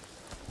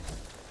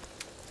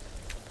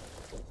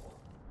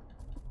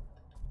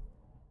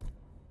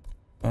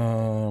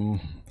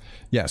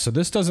 Yeah, so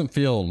this doesn't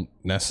feel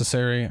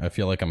necessary. I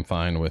feel like I'm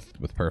fine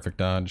with perfect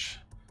dodge.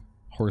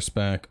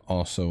 Horseback,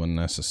 also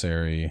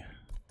unnecessary.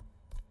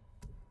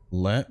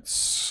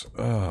 Let's...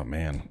 Oh,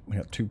 man. We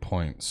got 2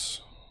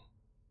 points.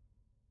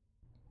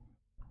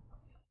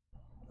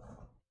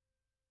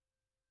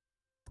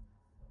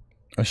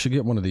 I should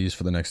get one of these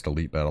for the next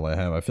elite battle I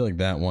have. I feel like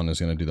that one is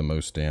going to do the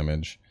most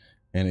damage.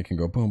 And it can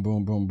go boom,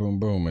 boom, boom, boom,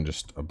 boom, and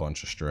just a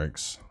bunch of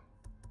strikes.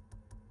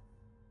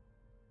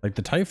 Like,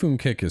 the Typhoon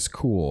Kick is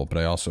cool, but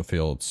I also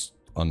feel it's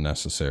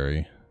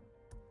unnecessary.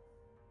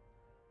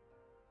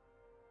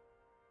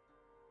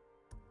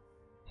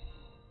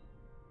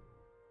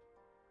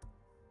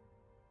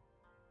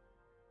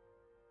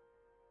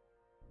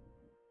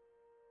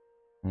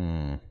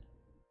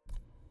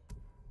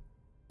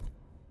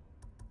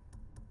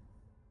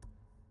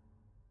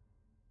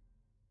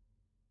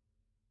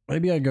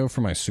 Maybe I go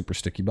for my super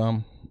sticky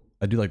bomb.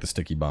 I do like the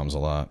sticky bombs a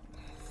lot.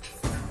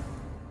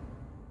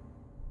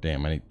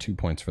 Damn, I need 2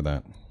 points for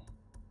that.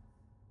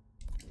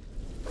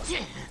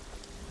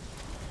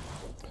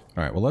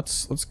 Alright, well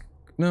let's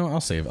no,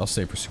 I'll save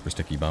for super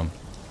sticky bomb.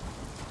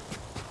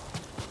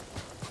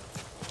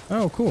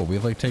 Oh cool,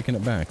 we've like taken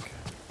it back.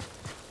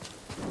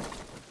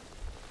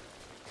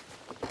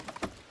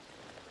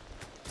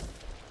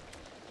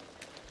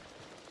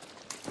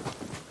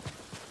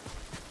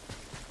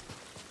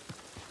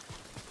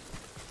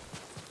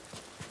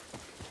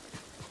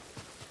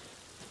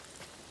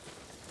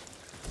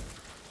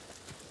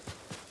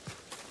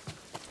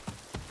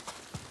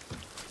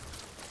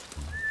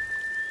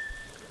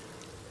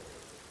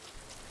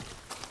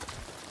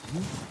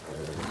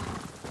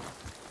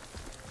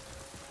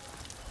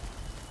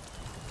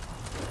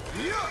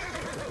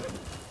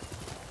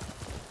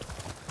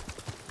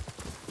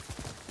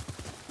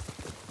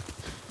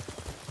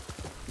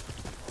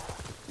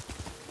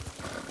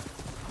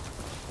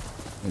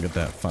 Get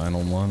that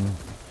final one.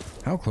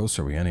 How close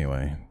are we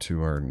anyway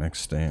to our next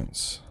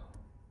stance?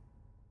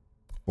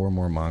 4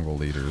 more Mongol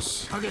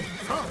leaders.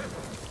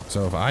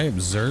 So if I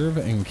observe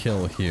and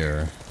kill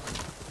here...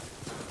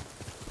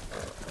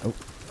 Oh,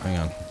 hang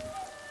on.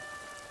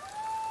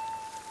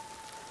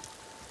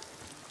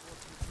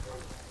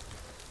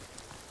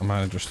 I'm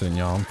not interested in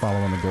y'all. I'm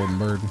following the golden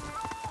bird.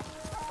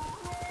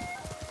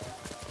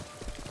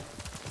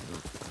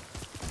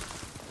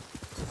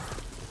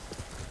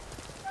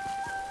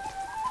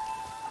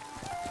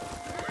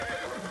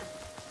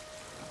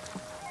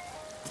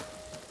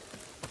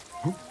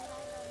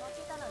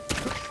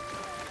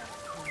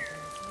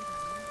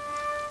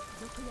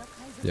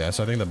 Yeah,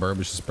 so I think the bird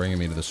was just bringing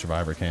me to the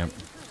survivor camp.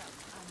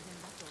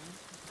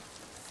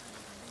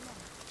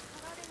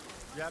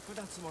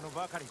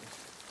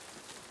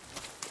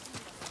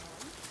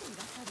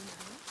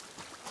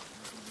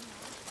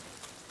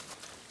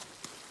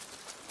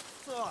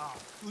 Oh,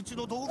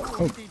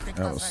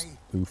 that was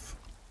oof.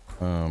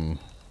 I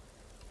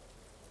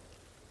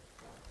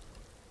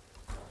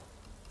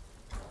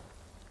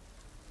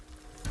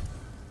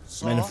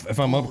mean, if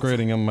I'm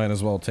upgrading him, might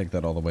as well take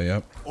that all the way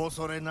up.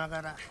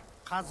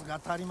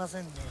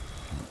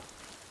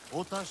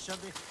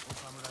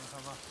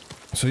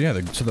 So yeah,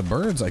 the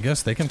birds, I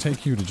guess they can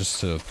take you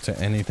to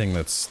anything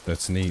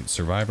that's neat.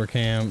 Survivor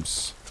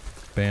camps,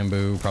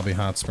 bamboo, probably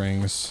hot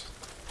springs.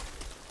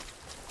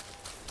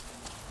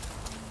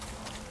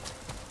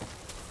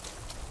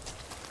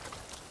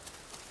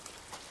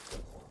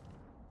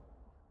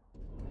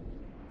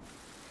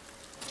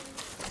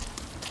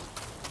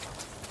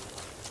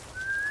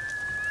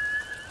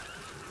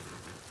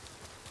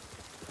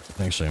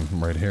 Actually,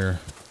 I'm right here.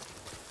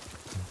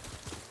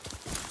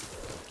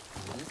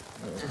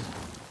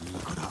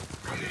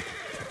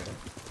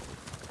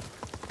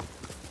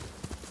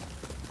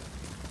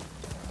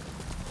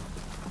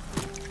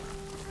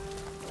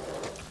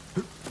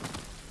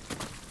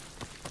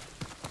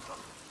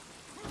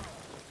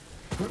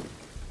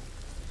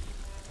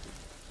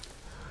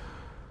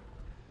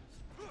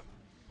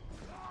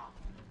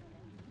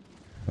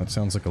 That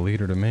sounds like a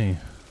leader to me.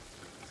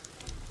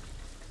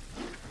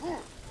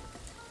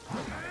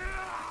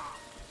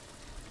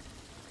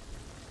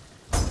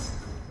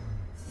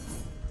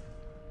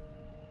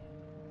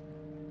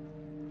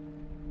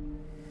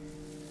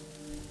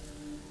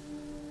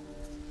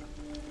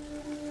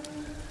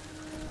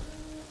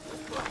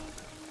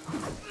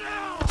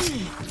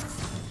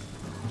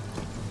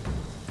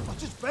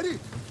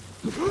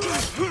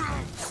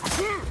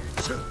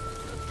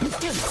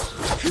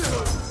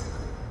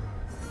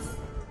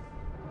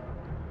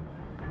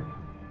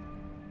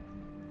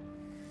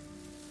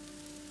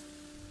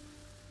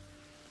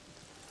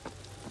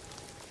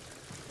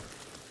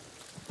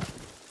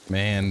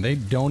 Man, they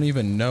don't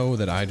even know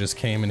that I just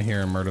came in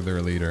here and murdered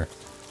their leader.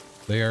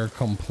 They are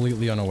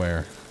completely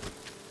unaware.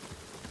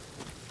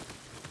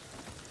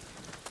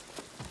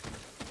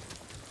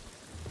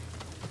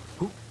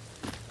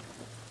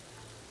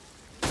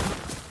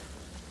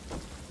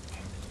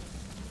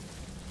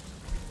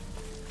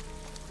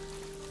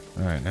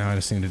 Alright, now I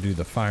just need to do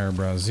the fire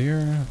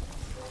brazier.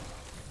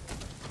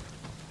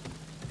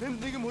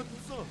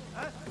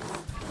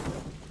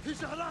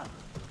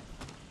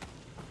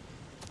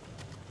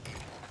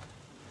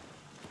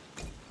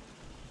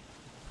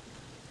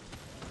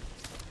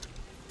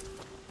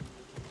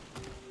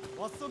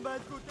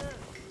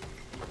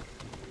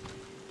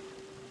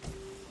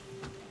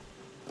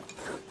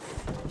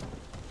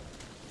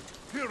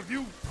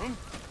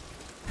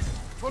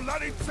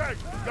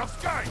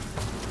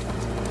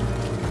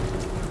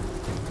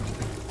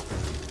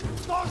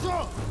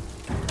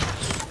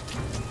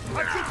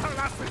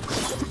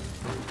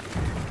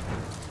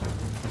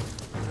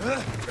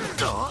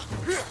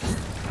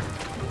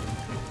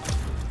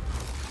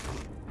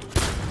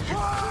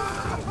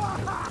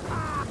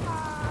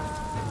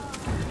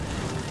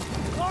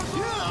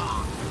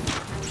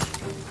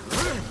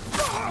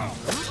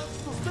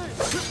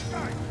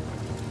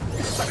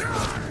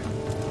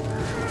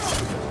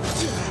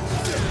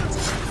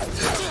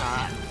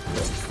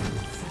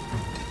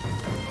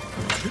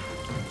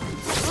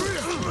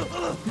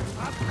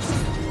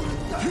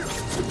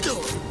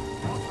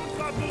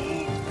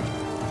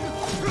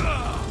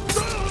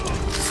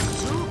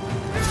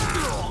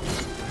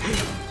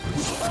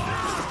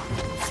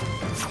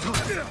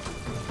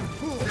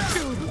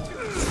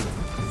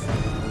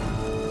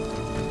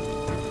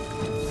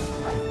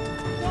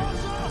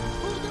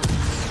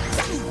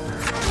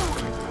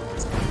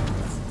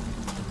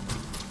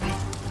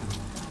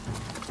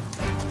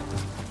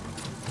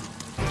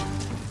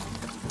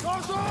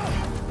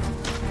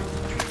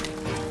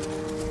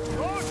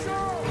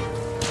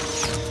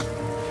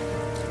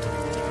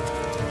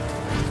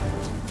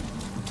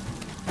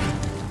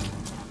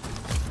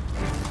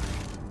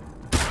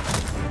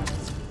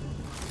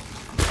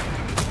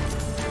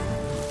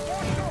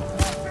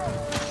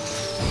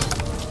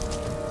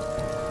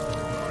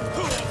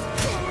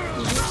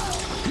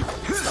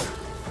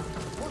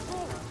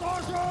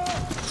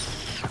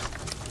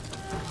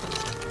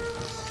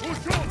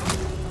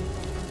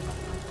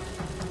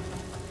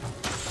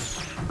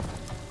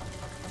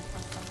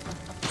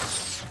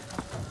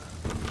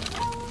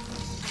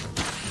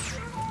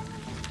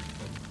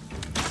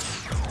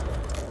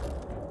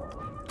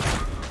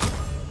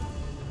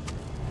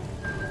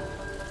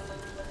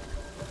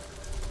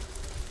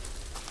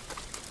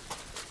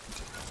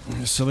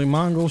 Silly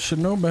Mongols should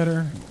know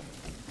better.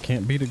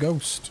 Can't beat a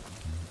ghost.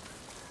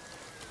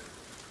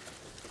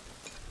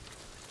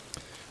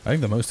 I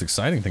think the most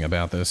exciting thing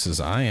about this is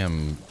I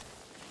am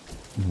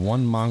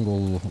one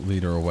Mongol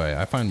leader away.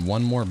 I find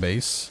one more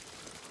base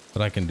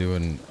that I can do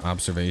an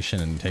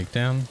observation and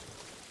takedown,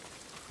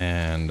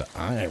 and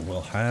I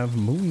will have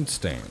moon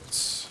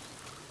stance.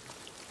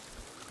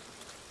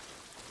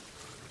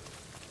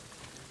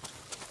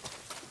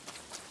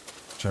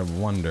 Which I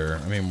wonder,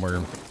 I mean,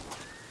 we're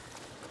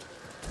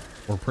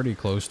pretty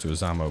close to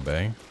Azamo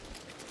Bay.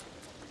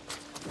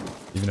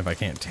 Even if I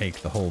can't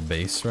take the whole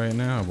base right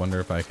now, I wonder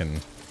if I can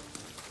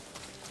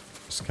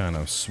just kind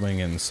of swing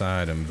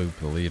inside and boop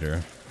the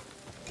leader.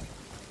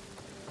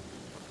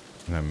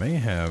 And I may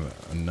have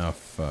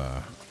enough,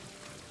 let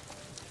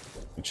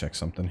me check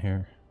something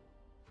here.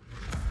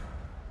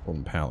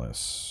 Golden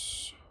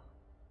Palace.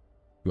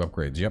 2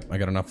 upgrades. Yep, I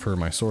got enough for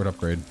my sword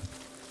upgrade.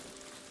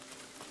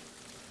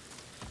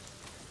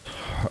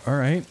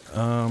 Alright,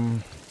 there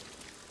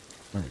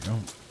we go.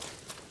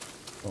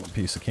 Little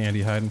piece of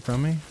candy hiding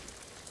from me.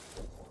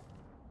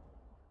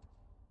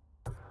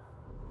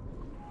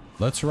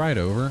 Let's ride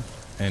over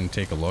and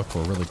take a look.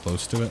 We're really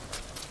close to it.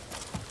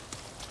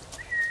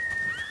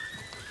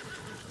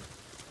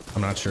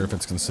 I'm not sure if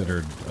it's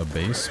considered a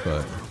base,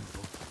 but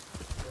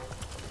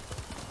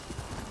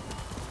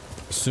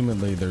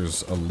assumedly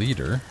there's a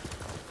leader.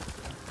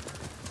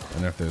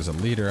 And if there's a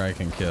leader I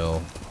can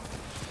kill.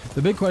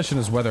 The big question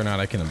is whether or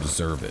not I can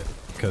observe it,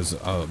 because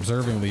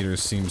observing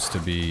leaders seems to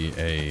be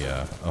a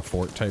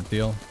fort type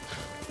deal,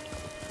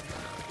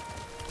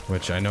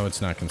 which I know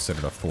it's not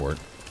considered a fort.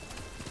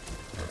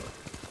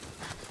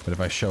 But if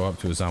I show up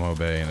to Azamo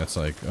Bay and it's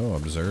like, oh,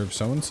 observe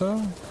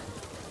so-and-so,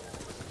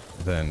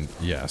 then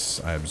yes,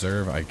 I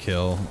observe, I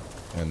kill,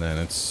 and then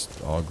it's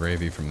all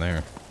gravy from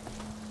there.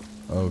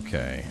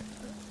 Okay.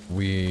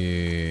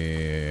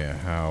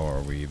 How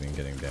are we even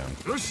getting down?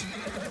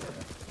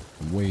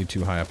 Way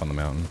too high up on the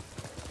mountain.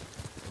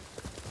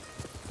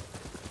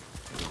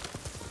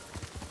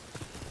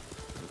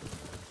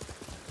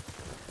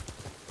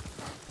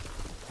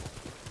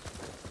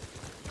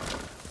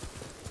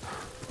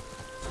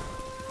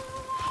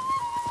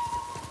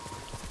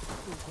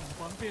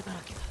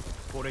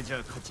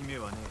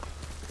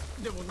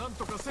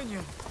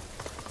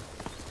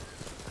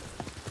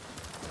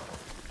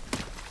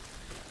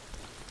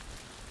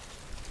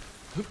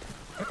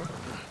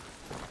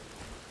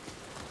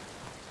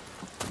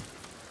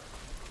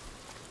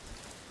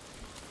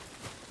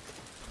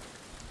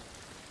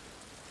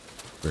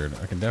 Weird.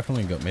 I can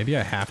definitely go. Maybe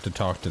I have to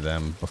talk to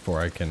them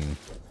before I can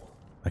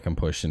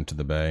push into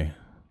the bay.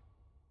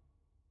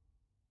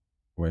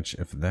 Which,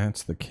 if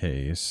that's the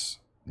case,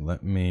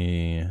 let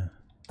me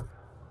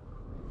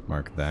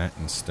mark that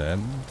instead.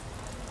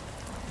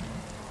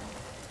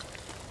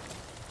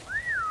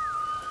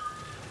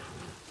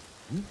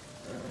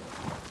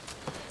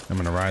 I'm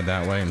gonna ride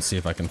that way and see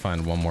if I can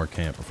find one more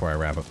camp before I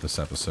wrap up this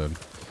episode.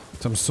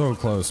 So I'm so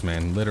close,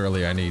 man.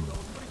 Literally, I need...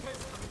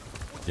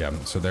 Yeah,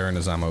 so they're in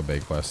Azamo Bay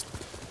quest.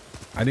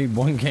 I need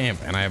one camp,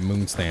 and I have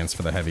moon stance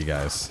for the heavy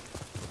guys.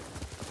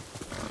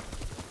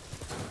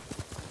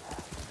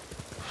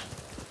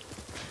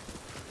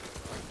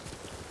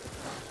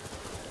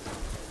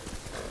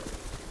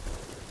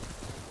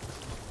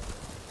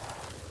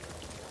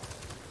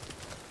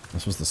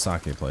 This was the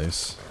sake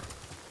place.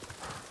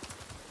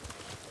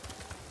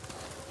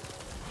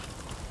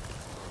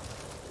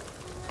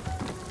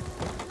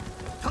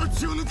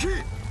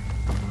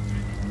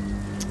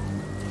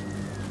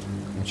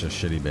 Bunch of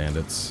shitty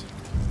bandits.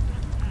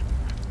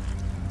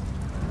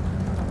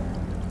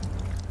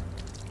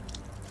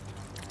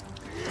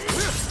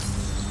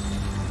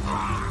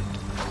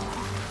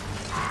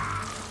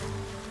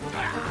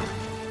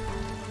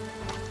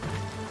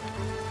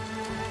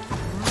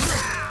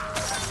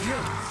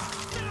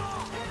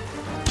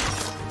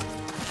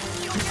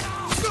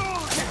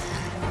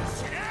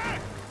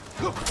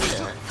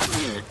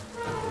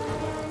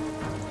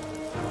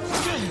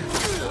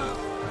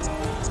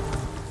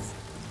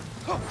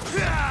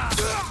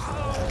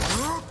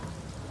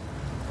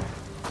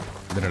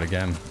 Did it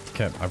again.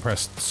 I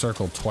pressed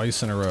circle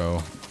twice in a row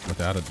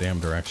without a damn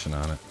direction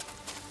on it.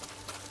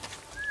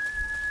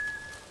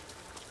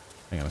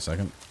 Hang on a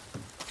second.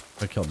 If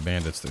I killed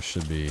bandits, there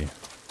should be...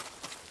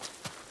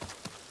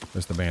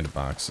 Where's the bandit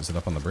box? Is it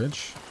up on the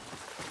bridge?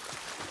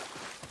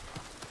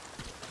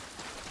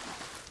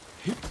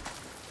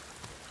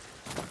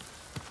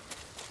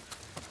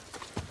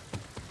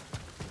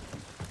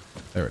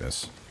 There it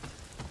is.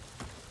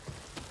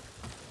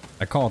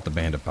 I call it the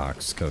bandit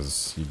box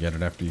because you get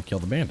it after you kill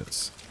the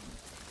bandits.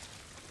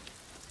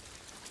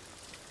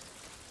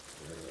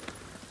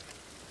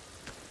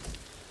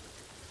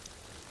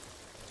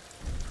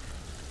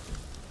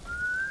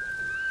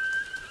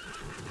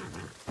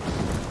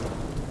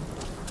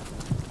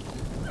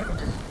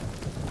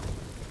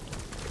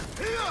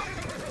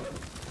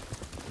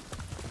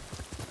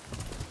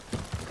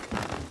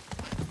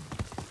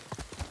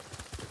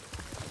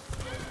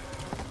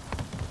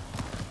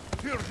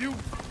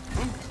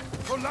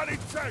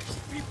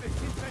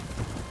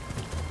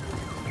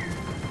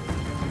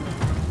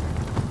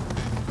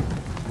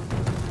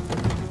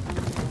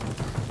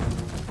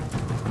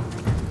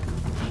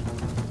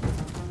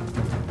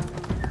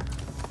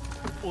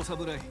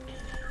 侍、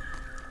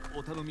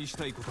お頼みし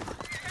たいことだ。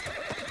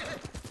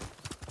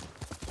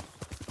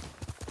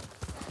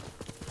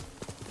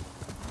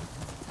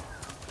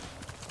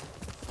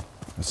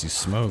I see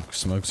smoke.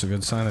 Smoke's a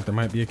good sign that there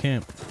might be a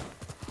camp.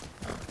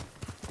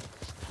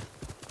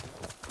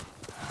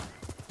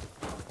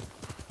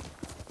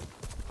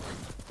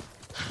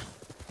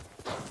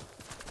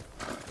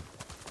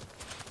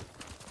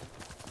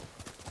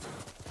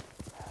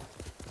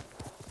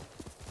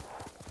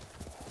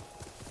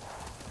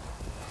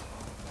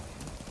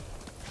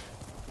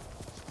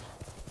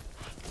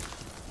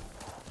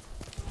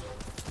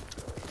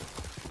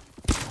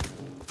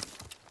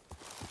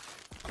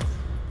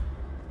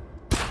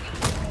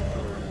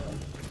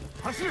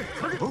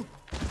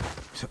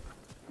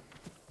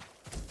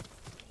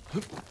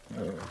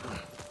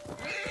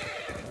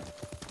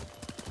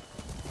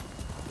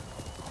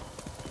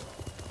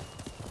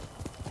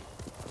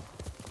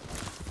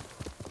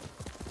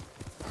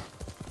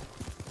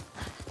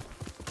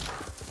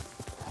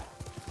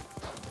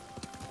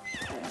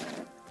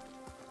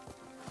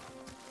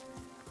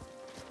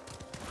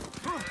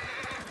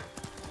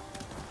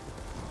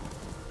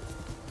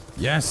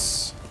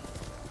 Yes!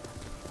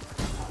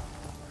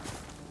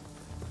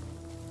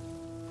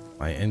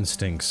 My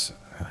instincts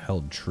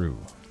held true.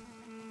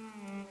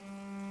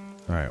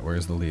 Alright,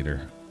 where's the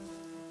leader?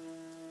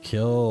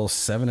 Kill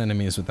 7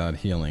 enemies without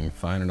healing.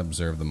 Find and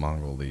observe the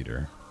Mongol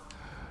leader.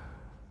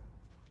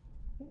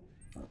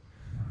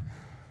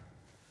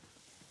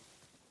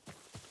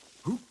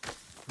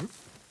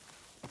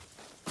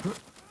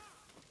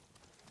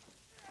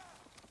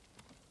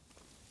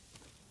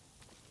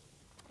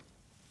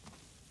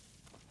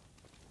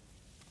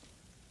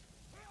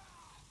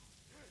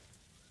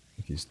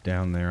 He's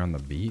down there on the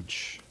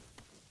beach.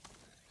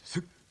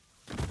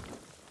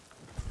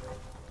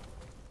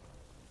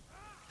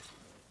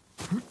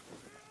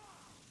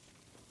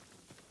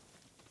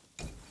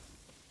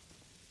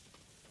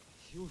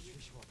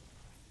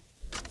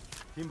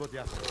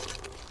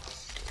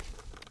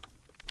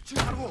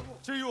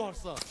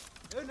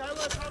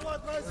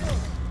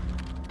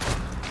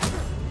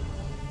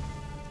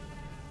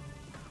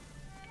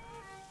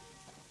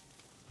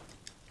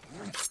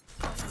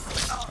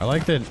 I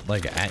like that,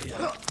 like,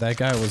 that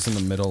guy was in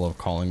the middle of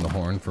calling the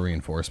horn for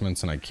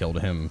reinforcements, and I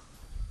killed him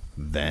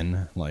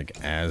then, like,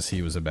 as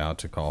he was about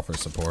to call for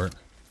support.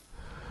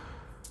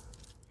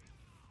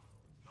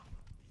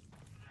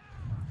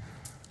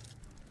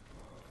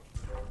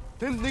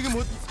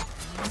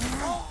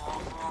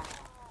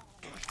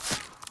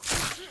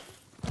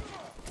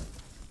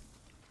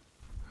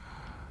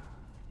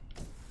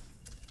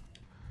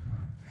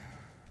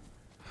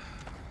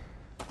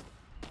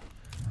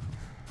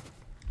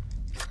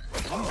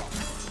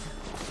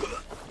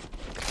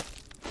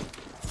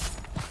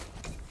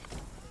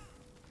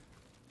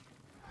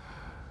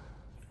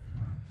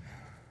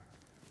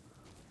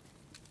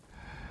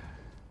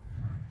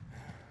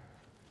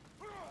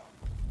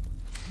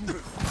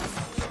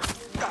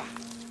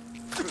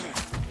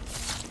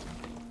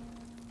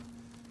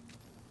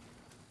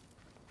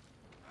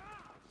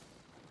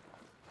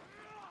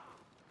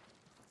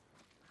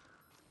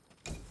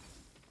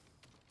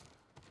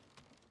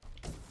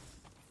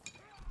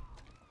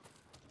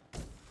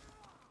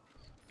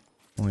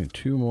 Only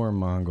 2 more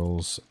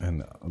Mongols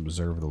and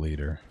observe the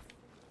leader.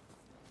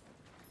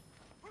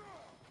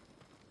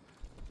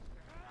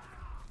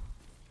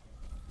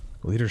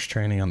 Leader's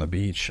training on the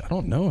beach. I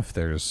don't know if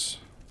there's...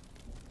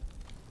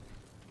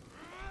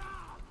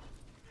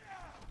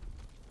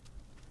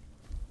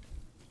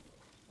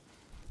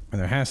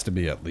 There has to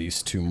be at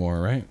least 2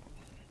 more, right?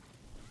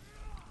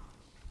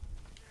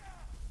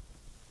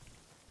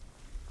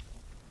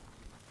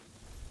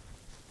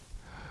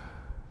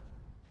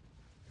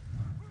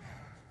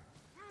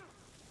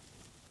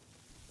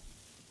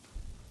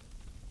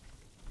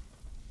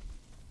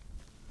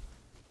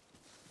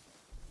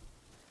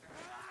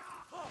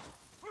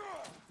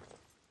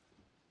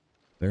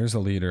 There's a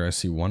leader. I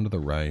see 1 to the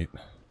right.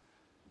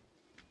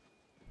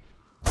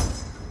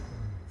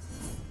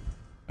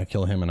 I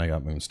kill him and I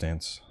got moon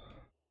stance.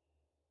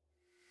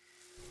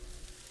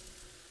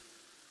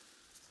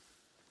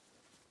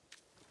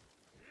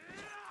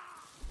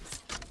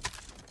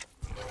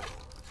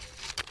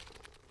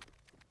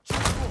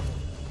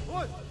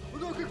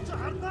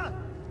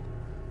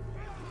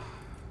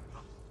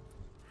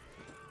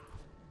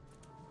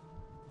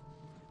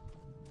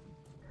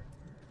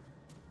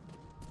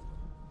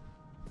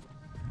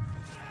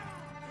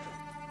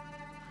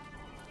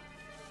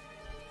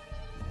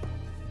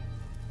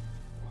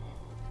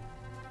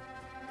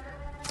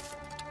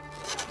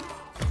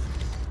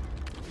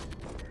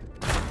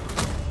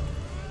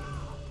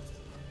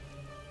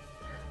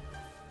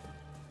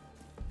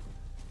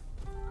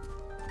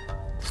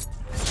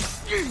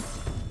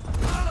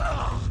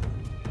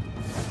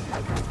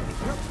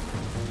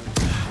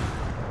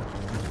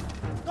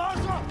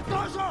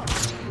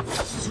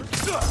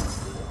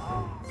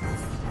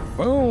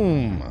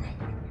 Boom!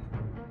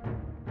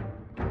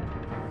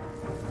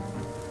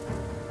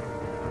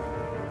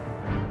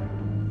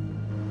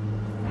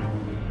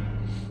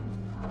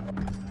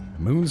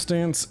 Moon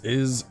stance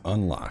is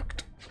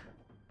unlocked.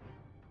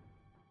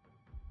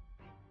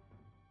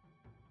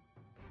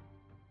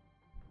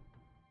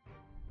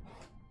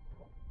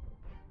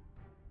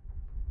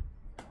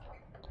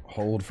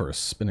 Hold for a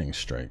spinning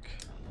strike.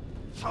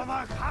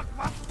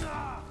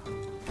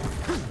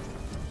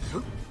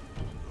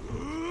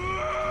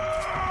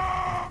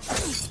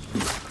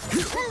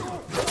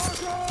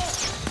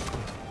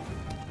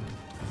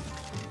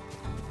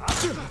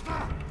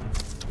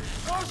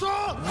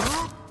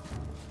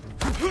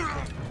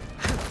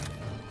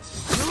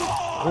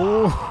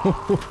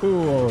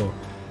 Oh,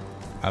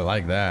 I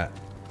like that.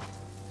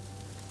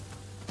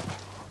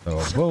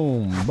 Oh,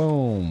 boom,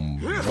 boom,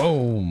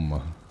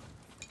 boom.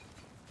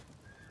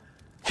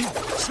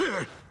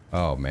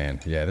 Oh man,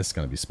 yeah, this is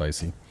gonna be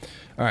spicy.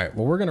 All right,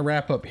 well, we're gonna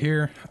wrap up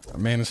here. I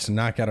managed to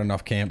knock out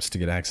enough camps to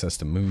get access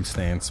to Moon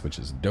Stance, which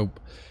is dope.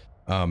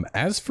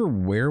 As for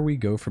where we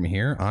go from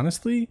here,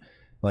 honestly,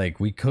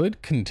 like, we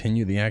could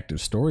continue the active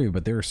story,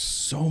 but there are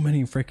so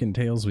many freaking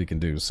tales we can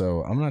do,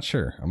 so I'm not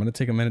sure. I'm gonna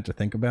take a minute to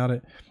think about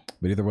it,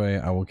 but either way,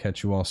 I will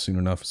catch you all soon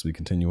enough as we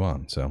continue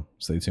on. So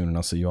stay tuned, and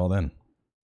I'll see you all then.